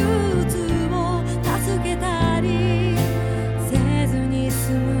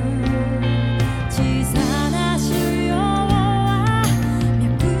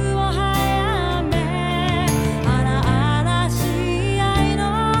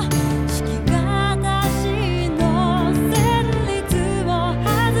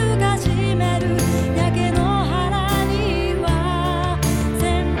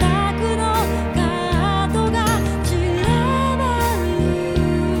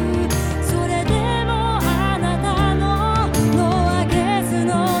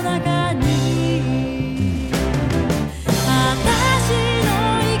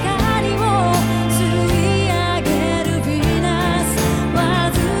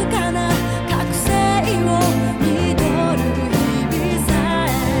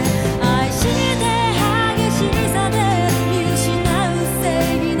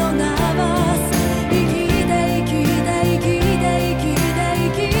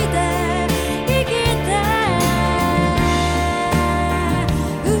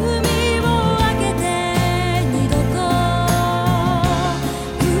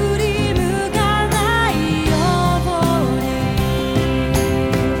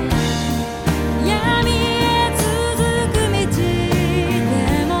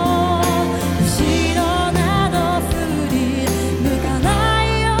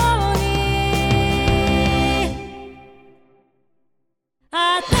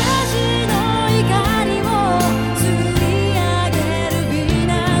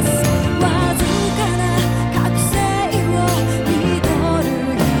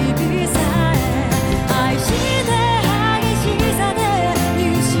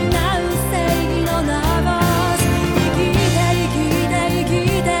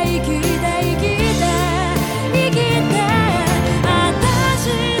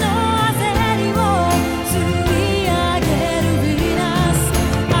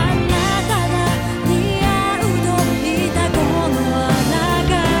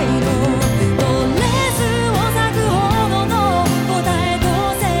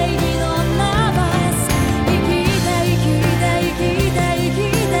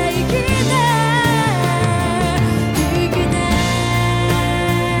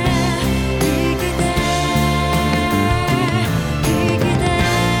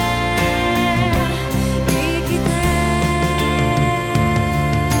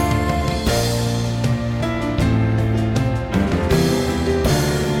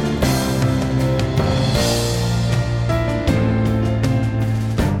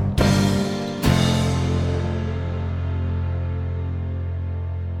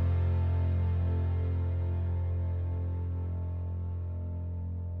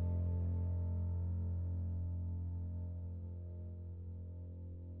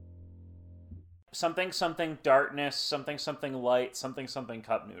something something darkness, something something light, something something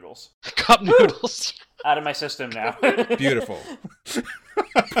cup noodles. Cup noodles. Out of my system now. Beautiful.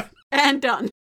 And done.